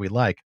we say we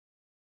like.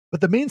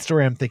 But the main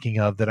story I'm thinking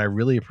of that I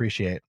really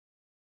appreciate,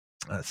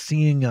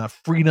 seeing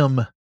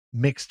freedom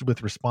mixed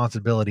with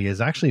responsibility,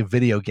 is actually a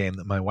video game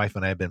that my wife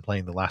and I have been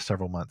playing the last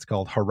several months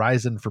called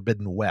Horizon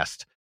Forbidden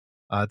West.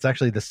 It's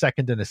actually the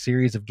second in a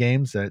series of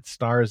games that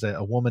stars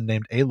a woman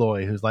named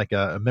Aloy, who's like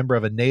a member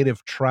of a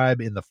native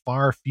tribe in the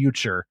far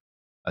future.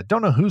 I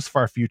don't know whose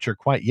far future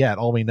quite yet.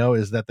 All we know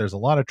is that there's a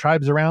lot of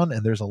tribes around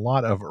and there's a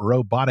lot of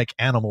robotic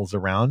animals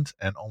around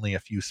and only a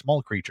few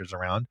small creatures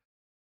around.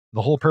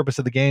 The whole purpose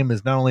of the game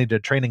is not only to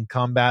train in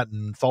combat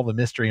and solve a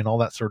mystery and all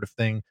that sort of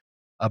thing,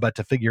 but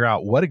to figure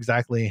out what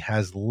exactly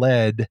has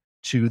led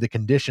to the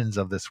conditions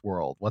of this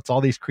world. What's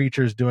all these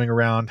creatures doing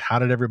around? How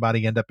did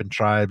everybody end up in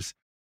tribes?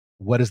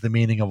 What is the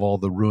meaning of all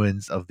the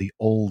ruins of the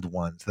old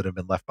ones that have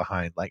been left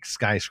behind, like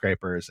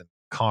skyscrapers and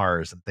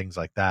cars and things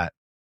like that?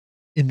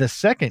 In the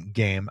second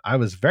game, I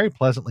was very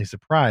pleasantly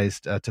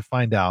surprised to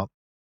find out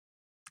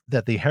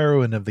that the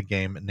heroine of the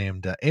game,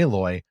 named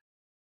Aloy,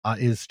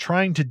 is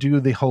trying to do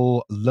the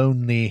whole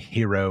lonely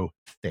hero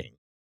thing.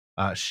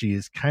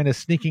 She's kind of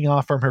sneaking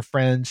off from her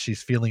friends.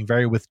 She's feeling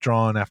very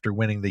withdrawn after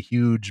winning the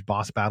huge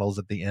boss battles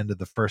at the end of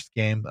the first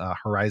game,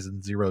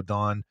 Horizon Zero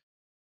Dawn.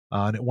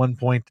 And at one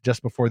point,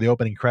 just before the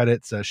opening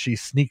credits, she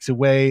sneaks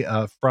away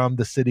from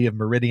the city of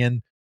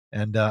Meridian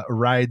and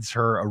rides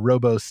her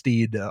robo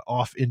steed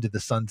off into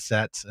the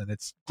sunset. And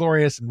it's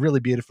glorious and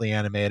really beautifully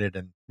animated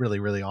and really,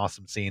 really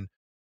awesome scene.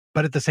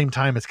 But at the same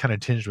time, it's kind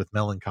of tinged with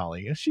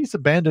melancholy. She's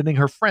abandoning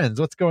her friends.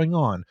 What's going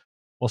on?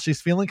 Well,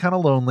 she's feeling kind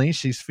of lonely.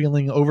 She's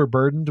feeling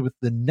overburdened with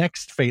the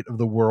next fate of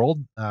the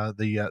world.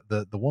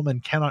 The woman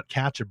cannot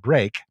catch a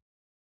break,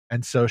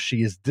 and so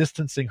she is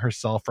distancing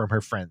herself from her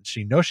friends.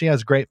 She knows she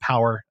has great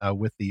power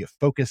with the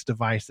focus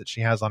device that she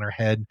has on her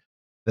head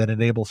that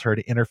enables her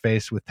to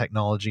interface with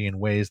technology in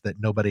ways that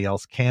nobody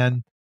else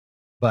can.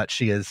 But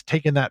she has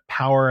taken that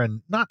power,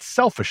 and not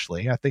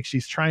selfishly. I think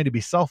she's trying to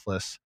be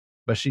selfless,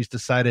 but she's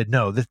decided,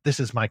 no, this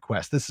is my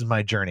quest. This is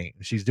my journey.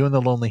 She's doing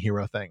the lonely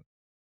hero thing.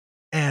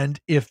 And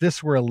if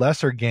this were a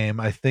lesser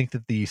game, I think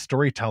that the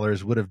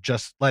storytellers would have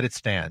just let it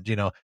stand.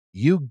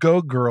 You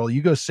go, girl,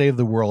 you go save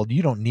the world.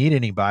 You don't need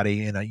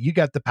anybody. You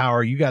got the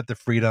power, you got the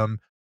freedom.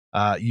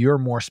 You're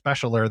more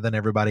specialer than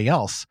everybody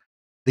else.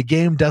 The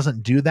game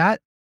doesn't do that,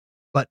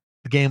 but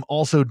the game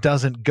also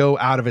doesn't go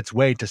out of its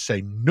way to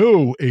say,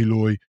 no,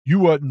 Aloy,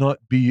 you ought not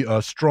be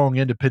a strong,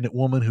 independent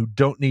woman who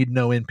don't need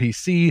no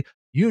NPC.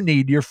 You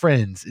need your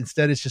friends.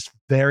 Instead, it's just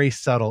very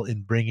subtle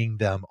in bringing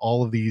them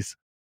all of these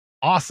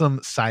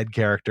awesome side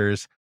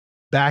characters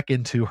back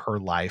into her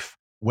life,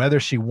 whether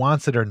she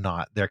wants it or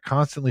not. They're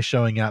constantly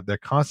showing up, they're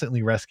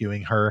constantly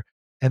rescuing her,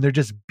 and they're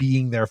just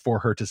being there for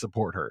her to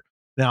support her.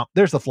 Now,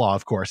 there's the flaw,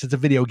 of course. It's a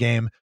video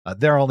game.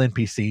 They're all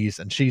NPCs,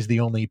 and she's the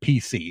only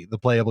PC, the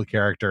playable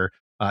character.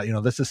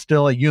 This is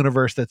still a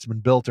universe that's been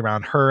built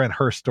around her and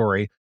her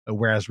story,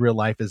 whereas real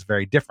life is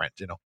very different.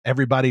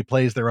 Everybody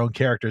plays their own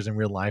characters in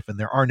real life, and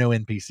there are no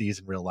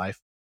NPCs in real life.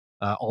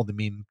 All the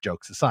meme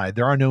jokes aside,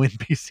 there are no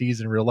NPCs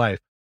in real life.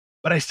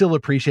 But I still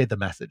appreciate the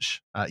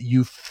message.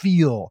 You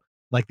feel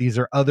like these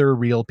are other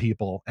real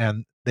people,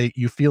 and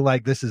you feel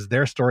like this is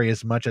their story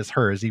as much as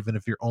hers, even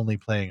if you're only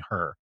playing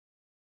her.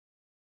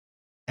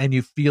 And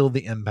you feel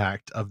the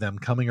impact of them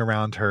coming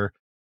around her,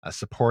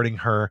 supporting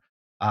her,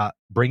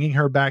 bringing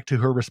her back to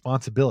her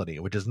responsibility,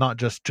 which is not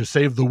just to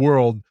save the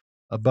world,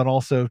 but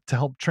also to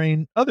help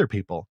train other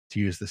people to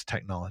use this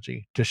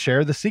technology, to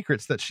share the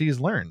secrets that she's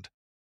learned,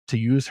 to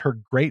use her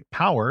great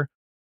power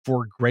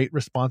for great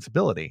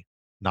responsibility.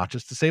 Not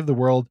just to save the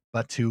world,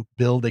 but to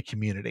build a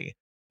community.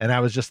 And I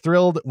was just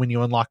thrilled when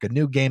you unlock a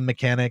new game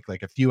mechanic,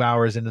 like a few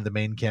hours into the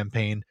main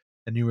campaign,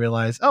 and you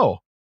realize, oh,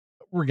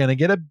 we're going to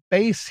get a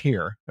base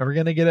here. And we're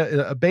going to get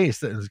a base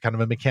that is kind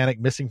of a mechanic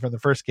missing from the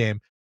first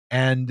game.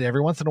 And every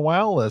once in a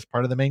while, as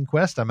part of the main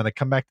quest, I'm going to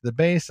come back to the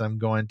base. I'm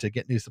going to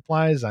get new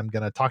supplies. I'm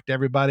going to talk to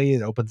everybody.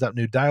 It opens up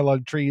new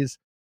dialogue trees.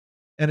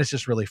 And it's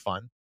just really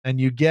fun. And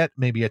you get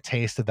maybe a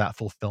taste of that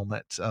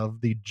fulfillment,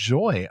 of the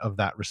joy of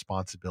that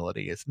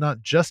responsibility. It's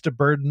not just a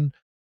burden.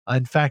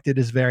 In fact, it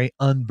is very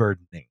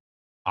unburdening,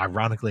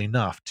 ironically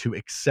enough, to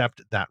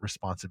accept that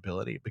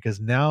responsibility, because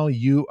now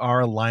you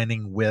are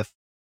aligning with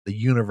the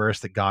universe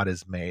that God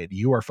has made.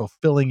 You are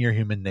fulfilling your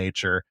human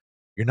nature.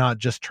 You're not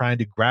just trying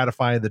to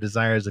gratify the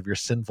desires of your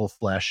sinful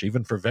flesh,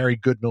 even for very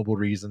good, noble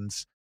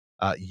reasons.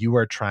 You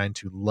are trying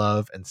to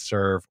love and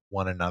serve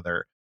one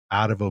another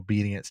out of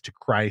obedience to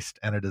Christ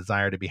and a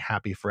desire to be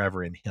happy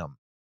forever in Him.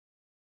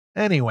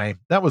 Anyway,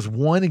 that was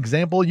one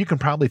example. You can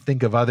probably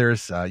think of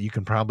others. You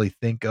can probably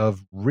think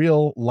of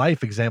real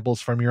life examples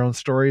from your own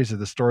stories or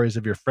the stories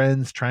of your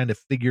friends trying to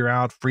figure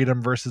out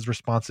freedom versus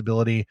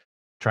responsibility,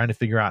 trying to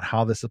figure out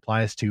how this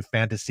applies to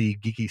fantasy,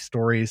 geeky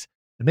stories,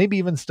 and maybe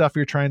even stuff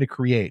you're trying to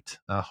create,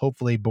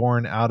 hopefully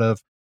born out of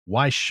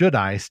why should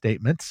I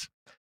statements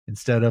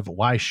instead of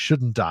why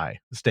shouldn't I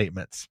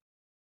statements.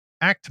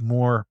 Act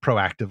more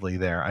proactively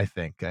there, I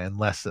think, and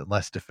less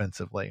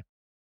defensively.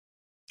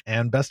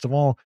 And best of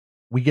all,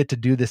 we get to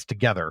do this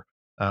together.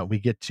 We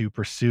get to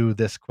pursue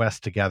this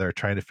quest together,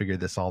 trying to figure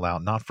this all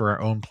out, not for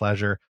our own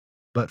pleasure,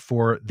 but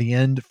for the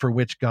end for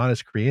which God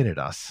has created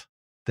us.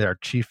 That our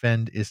chief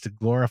end is to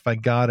glorify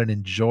God and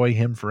enjoy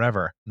Him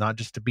forever, not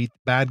just to beat the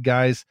bad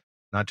guys,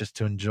 not just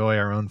to enjoy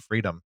our own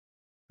freedom.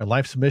 Our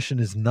life's mission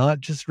is not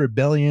just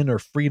rebellion or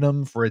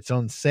freedom for its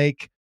own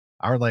sake.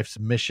 Our life's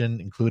mission,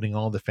 including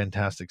all the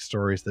fantastic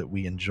stories that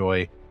we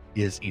enjoy,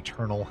 is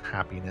eternal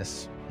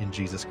happiness in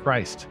Jesus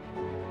Christ.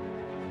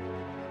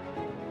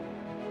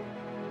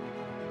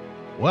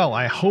 Well,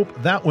 I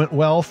hope that went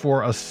well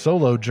for a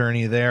solo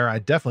journey there. I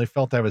definitely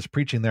felt I was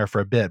preaching there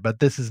for a bit, but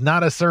this is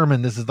not a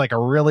sermon. This is like a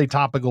really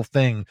topical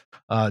thing.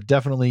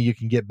 Definitely you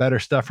can get better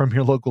stuff from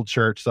your local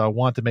church. So I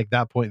want to make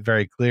that point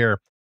very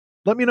clear.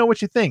 Let me know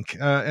what you think.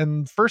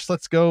 And first,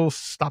 let's go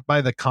stop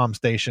by the comm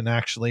station,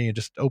 actually, and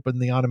just open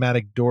the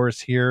automatic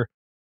doors here.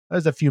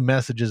 There's a few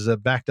messages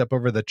backed up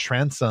over the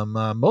transom.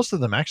 Most of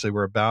them actually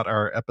were about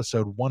our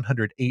episode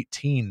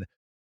 118.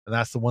 And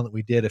that's the one that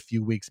we did a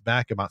few weeks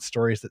back about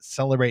stories that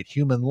celebrate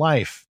human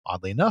life.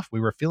 Oddly enough,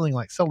 we were feeling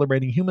like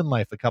celebrating human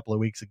life a couple of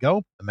weeks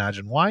ago.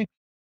 Imagine why.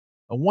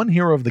 One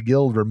hero of the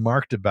guild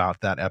remarked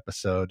about that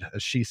episode.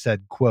 She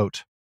said,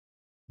 quote,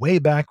 "Way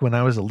back when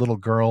I was a little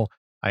girl,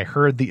 I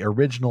heard the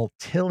original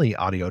Tilly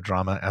audio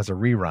drama as a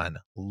rerun.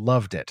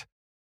 Loved it.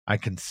 I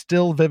can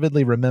still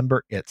vividly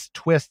remember its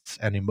twists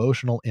and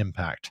emotional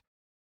impact.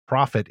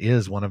 Prophet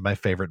is one of my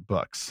favorite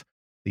books.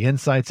 The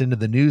insights into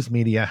the news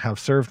media have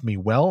served me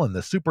well, and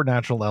the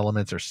supernatural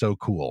elements are so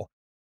cool.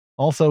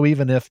 Also,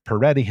 even if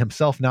Peretti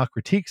himself now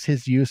critiques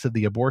his use of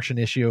the abortion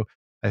issue,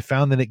 I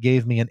found that it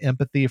gave me an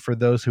empathy for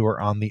those who are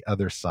on the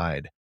other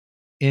side."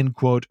 End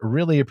quote.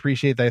 Really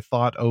appreciate that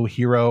thought, oh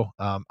hero.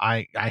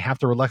 I have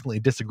to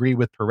reluctantly disagree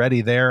with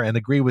Peretti there and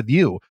agree with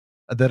you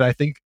that I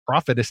think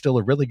Prophet is still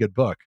a really good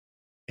book.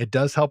 It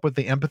does help with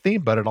the empathy,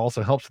 but it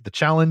also helps with the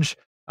challenge.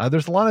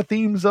 There's a lot of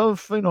themes of,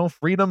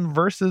 freedom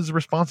versus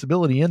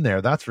responsibility in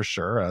there. That's for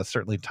sure.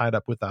 Certainly tied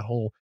up with that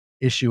whole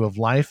issue of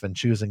life and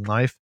choosing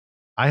life.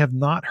 I have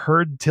not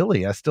heard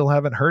Tilly. I still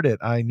haven't heard it.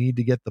 I need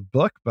to get the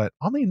book, but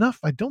oddly enough,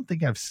 I don't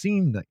think I've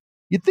seen.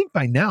 You'd think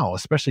by now,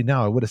 especially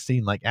now, I would have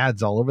seen like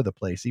ads all over the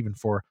place, even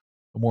for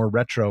a more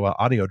retro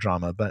audio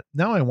drama. But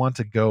now I want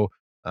to go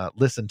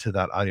listen to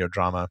that audio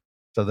drama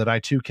so that I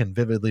too can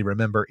vividly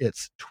remember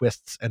its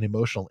twists and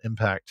emotional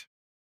impact.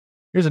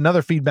 Here's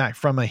another feedback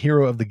from a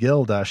hero of the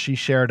guild. She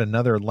shared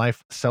another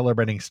life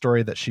celebrating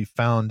story that she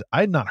found.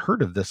 I had not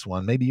heard of this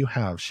one. Maybe you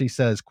have. She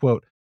says,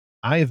 quote,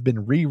 "I have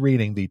been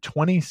rereading the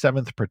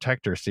 27th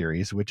Protector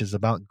series, which is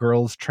about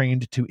girls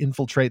trained to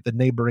infiltrate the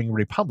neighboring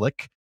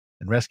republic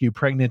and rescue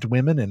pregnant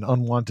women and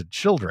unwanted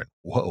children.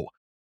 Whoa.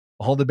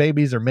 All the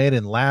babies are made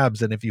in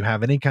labs, and if you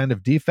have any kind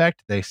of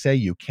defect, they say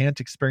you can't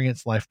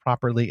experience life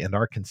properly and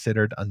are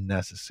considered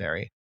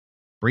unnecessary."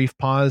 Brief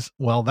pause.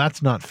 Well,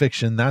 that's not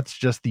fiction. That's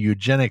just the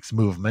eugenics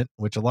movement,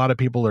 which a lot of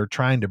people are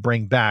trying to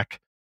bring back.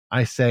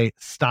 I say,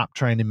 stop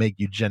trying to make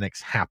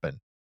eugenics happen.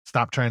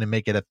 Stop trying to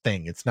make it a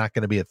thing. It's not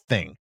going to be a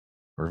thing.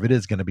 Or if it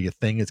is going to be a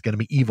thing, it's going to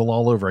be evil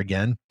all over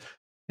again.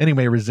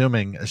 Anyway,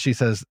 resuming, she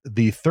says,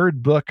 the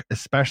third book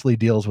especially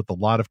deals with a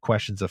lot of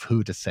questions of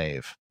who to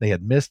save. They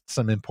had missed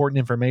some important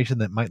information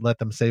that might let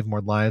them save more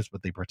lives,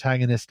 but the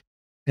protagonist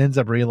ends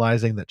up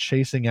realizing that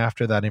chasing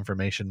after that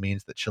information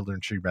means that children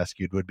she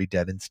rescued would be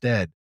dead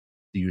instead.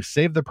 Do you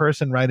save the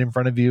person right in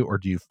front of you, or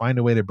do you find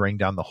a way to bring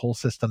down the whole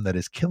system that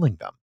is killing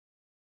them?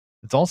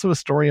 It's also a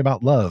story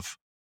about love.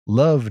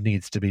 Love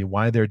needs to be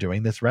why they're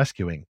doing this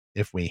rescuing.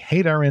 If we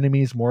hate our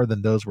enemies more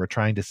than those we're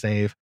trying to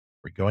save,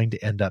 we're going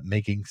to end up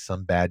making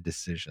some bad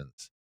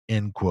decisions.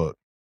 End quote.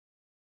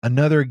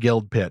 Another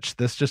guild pitch.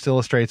 This just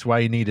illustrates why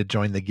you need to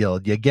join the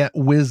guild. You get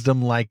wisdom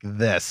like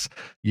this.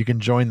 You can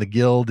join the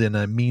guild in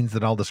a means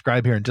that I'll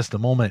describe here in just a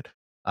moment.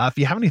 If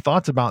you have any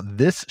thoughts about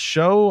this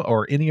show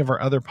or any of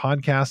our other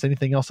podcasts,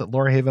 anything else at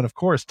Lorehaven, of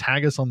course,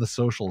 tag us on the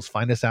socials.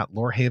 Find us at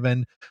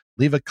Lorehaven.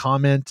 Leave a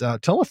comment.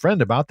 Tell a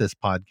friend about this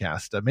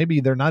podcast. Maybe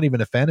they're not even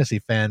a fantasy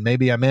fan.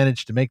 Maybe I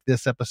managed to make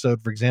this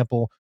episode, for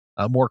example,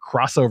 more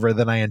crossover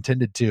than I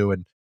intended to,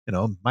 and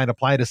might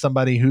apply to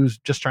somebody who's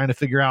just trying to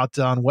figure out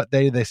on what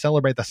day they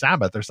celebrate the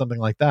Sabbath or something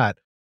like that.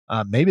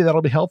 Maybe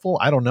that'll be helpful.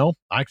 I don't know.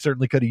 I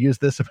certainly could have used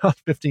this about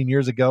 15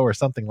 years ago or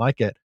something like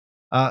it.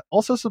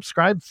 Also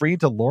subscribe free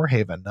to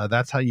Lorehaven.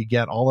 That's how you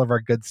get all of our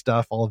good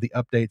stuff, all of the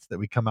updates that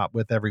we come out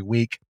with every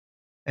week.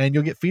 And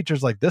you'll get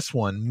features like this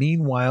one.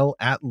 Meanwhile,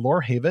 at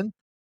Lorehaven,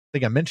 I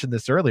think I mentioned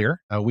this earlier,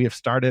 we have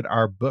started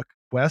our book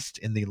quest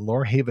in the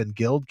Lorehaven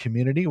Guild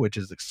community, which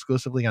is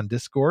exclusively on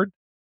Discord.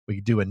 We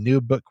do a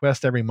new book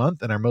quest every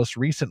month, and our most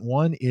recent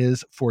one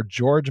is for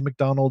George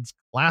MacDonald's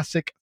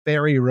classic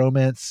fairy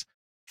romance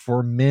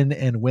for men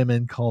and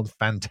women called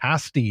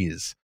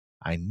Phantastes.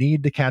 I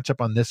need to catch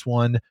up on this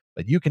one,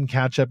 but you can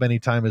catch up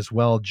anytime as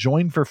well.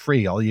 Join for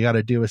free. All you got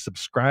to do is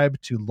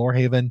subscribe to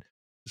Lorehaven.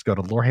 Just go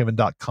to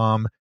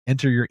lorehaven.com,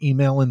 enter your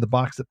email in the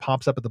box that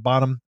pops up at the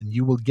bottom, and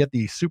you will get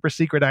the super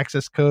secret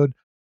access code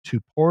to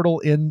portal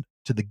in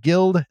to the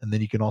guild. And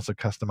then you can also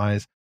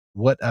customize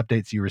what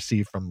updates you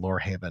receive from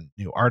Lorehaven.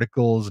 New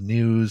articles,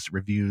 news,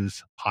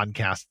 reviews,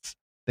 podcasts,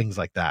 things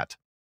like that.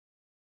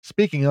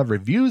 Speaking of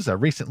reviews,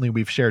 recently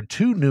we've shared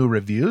 2 new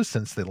reviews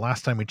since the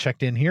last time we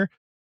checked in here.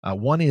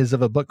 One is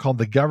of a book called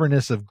The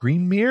Governess of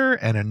Greenmere,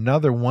 and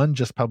another one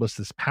just published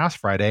this past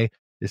Friday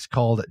is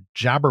called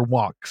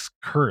Jabberwock's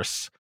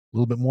Curse. A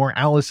little bit more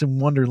Alice in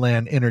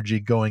Wonderland energy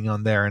going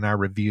on there in our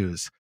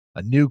reviews.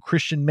 A new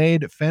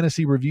Christian-made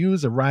fantasy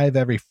reviews arrive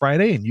every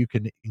Friday, and you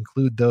can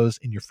include those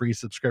in your free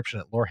subscription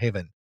at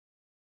Lorehaven.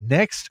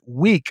 Next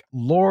week,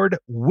 Lord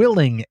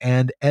willing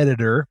and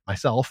editor,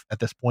 myself at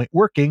this point,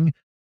 working,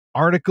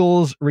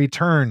 articles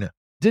return.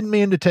 Didn't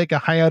mean to take a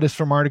hiatus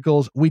from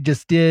articles. We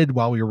just did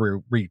while we were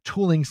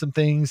retooling some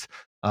things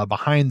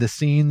behind the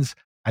scenes.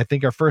 I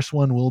think our first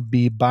one will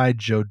be by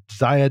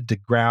Josiah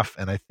DeGraff,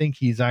 and I think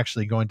he's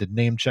actually going to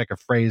name check a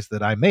phrase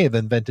that I may have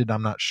invented.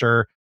 I'm not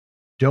sure.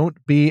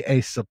 Don't be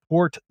a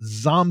support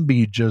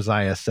zombie,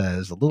 Josiah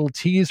says. A little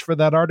tease for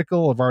that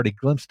article. I've already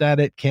glimpsed at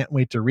it. Can't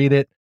wait to read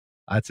it.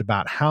 It's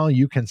about how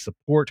you can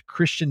support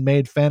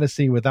Christian-made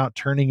fantasy without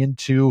turning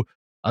into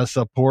a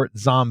support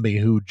zombie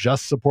who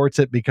just supports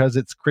it because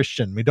it's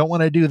Christian. We don't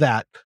want to do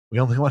that. We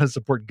only want to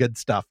support good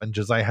stuff. And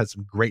Josiah has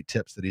some great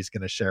tips that he's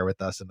going to share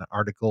with us in an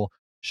article.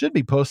 Should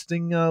be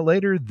posting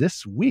later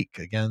this week.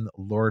 Again,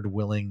 Lord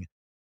willing,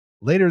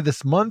 later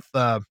this month,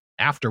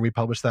 after we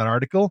publish that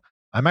article.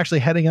 I'm actually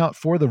heading out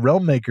for the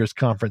Realm Makers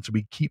Conference.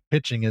 We keep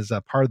pitching as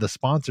a part of the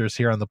sponsors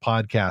here on the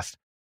podcast.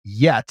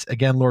 Yet,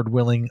 again, Lord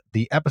willing,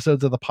 the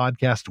episodes of the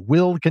podcast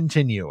will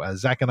continue.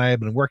 Zach and I have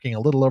been working a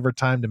little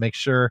overtime to make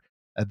sure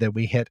that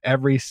we hit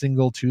every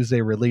single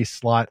Tuesday release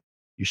slot.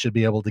 You should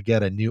be able to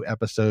get a new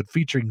episode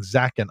featuring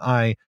Zach and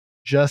I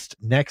just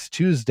next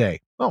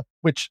Tuesday. Oh,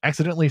 which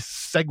accidentally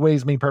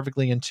segues me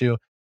perfectly into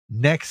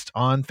next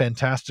on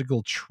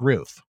Fantastical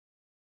Truth.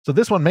 So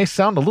this one may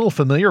sound a little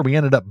familiar. We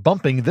ended up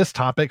bumping this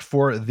topic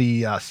for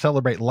the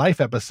Celebrate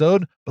Life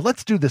episode, but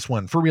let's do this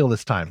one for real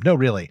this time. No,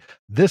 really.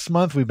 This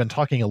month, we've been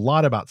talking a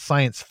lot about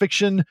science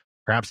fiction.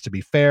 Perhaps to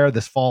be fair,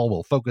 this fall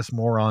we'll focus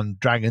more on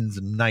dragons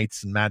and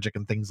knights and magic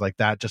and things like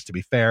that, just to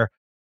be fair.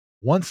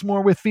 Once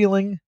more with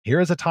feeling,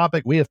 here is a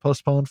topic we have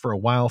postponed for a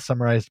while,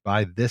 summarized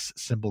by this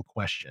simple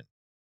question.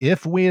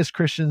 If we as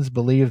Christians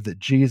believe that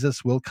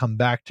Jesus will come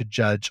back to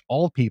judge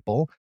all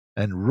people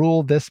and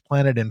rule this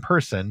planet in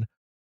person,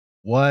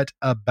 what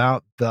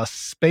about the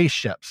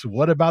spaceships?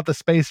 What about the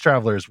space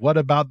travelers? What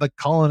about the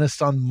colonists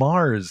on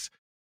Mars?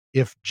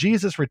 If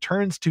Jesus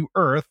returns to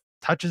Earth,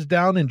 touches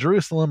down in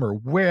Jerusalem or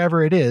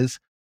wherever it is,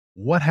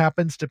 what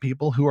happens to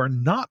people who are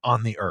not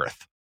on the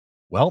Earth?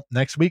 Well,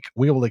 next week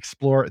we will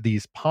explore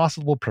these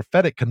possible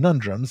prophetic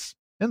conundrums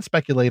and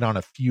speculate on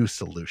a few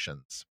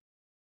solutions.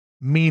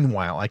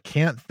 Meanwhile, I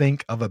can't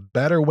think of a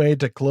better way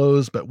to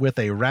close but with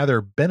a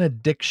rather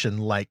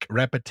benediction-like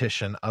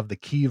repetition of the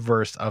key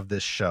verse of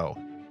this show.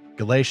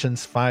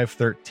 Galatians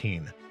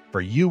 5:13. For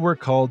you were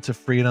called to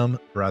freedom,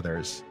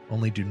 brothers.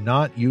 Only do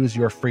not use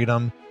your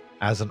freedom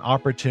as an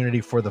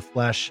opportunity for the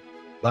flesh,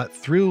 but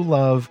through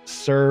love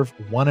serve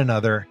one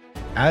another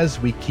as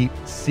we keep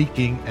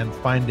seeking and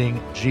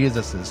finding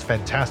Jesus's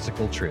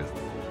fantastical truth.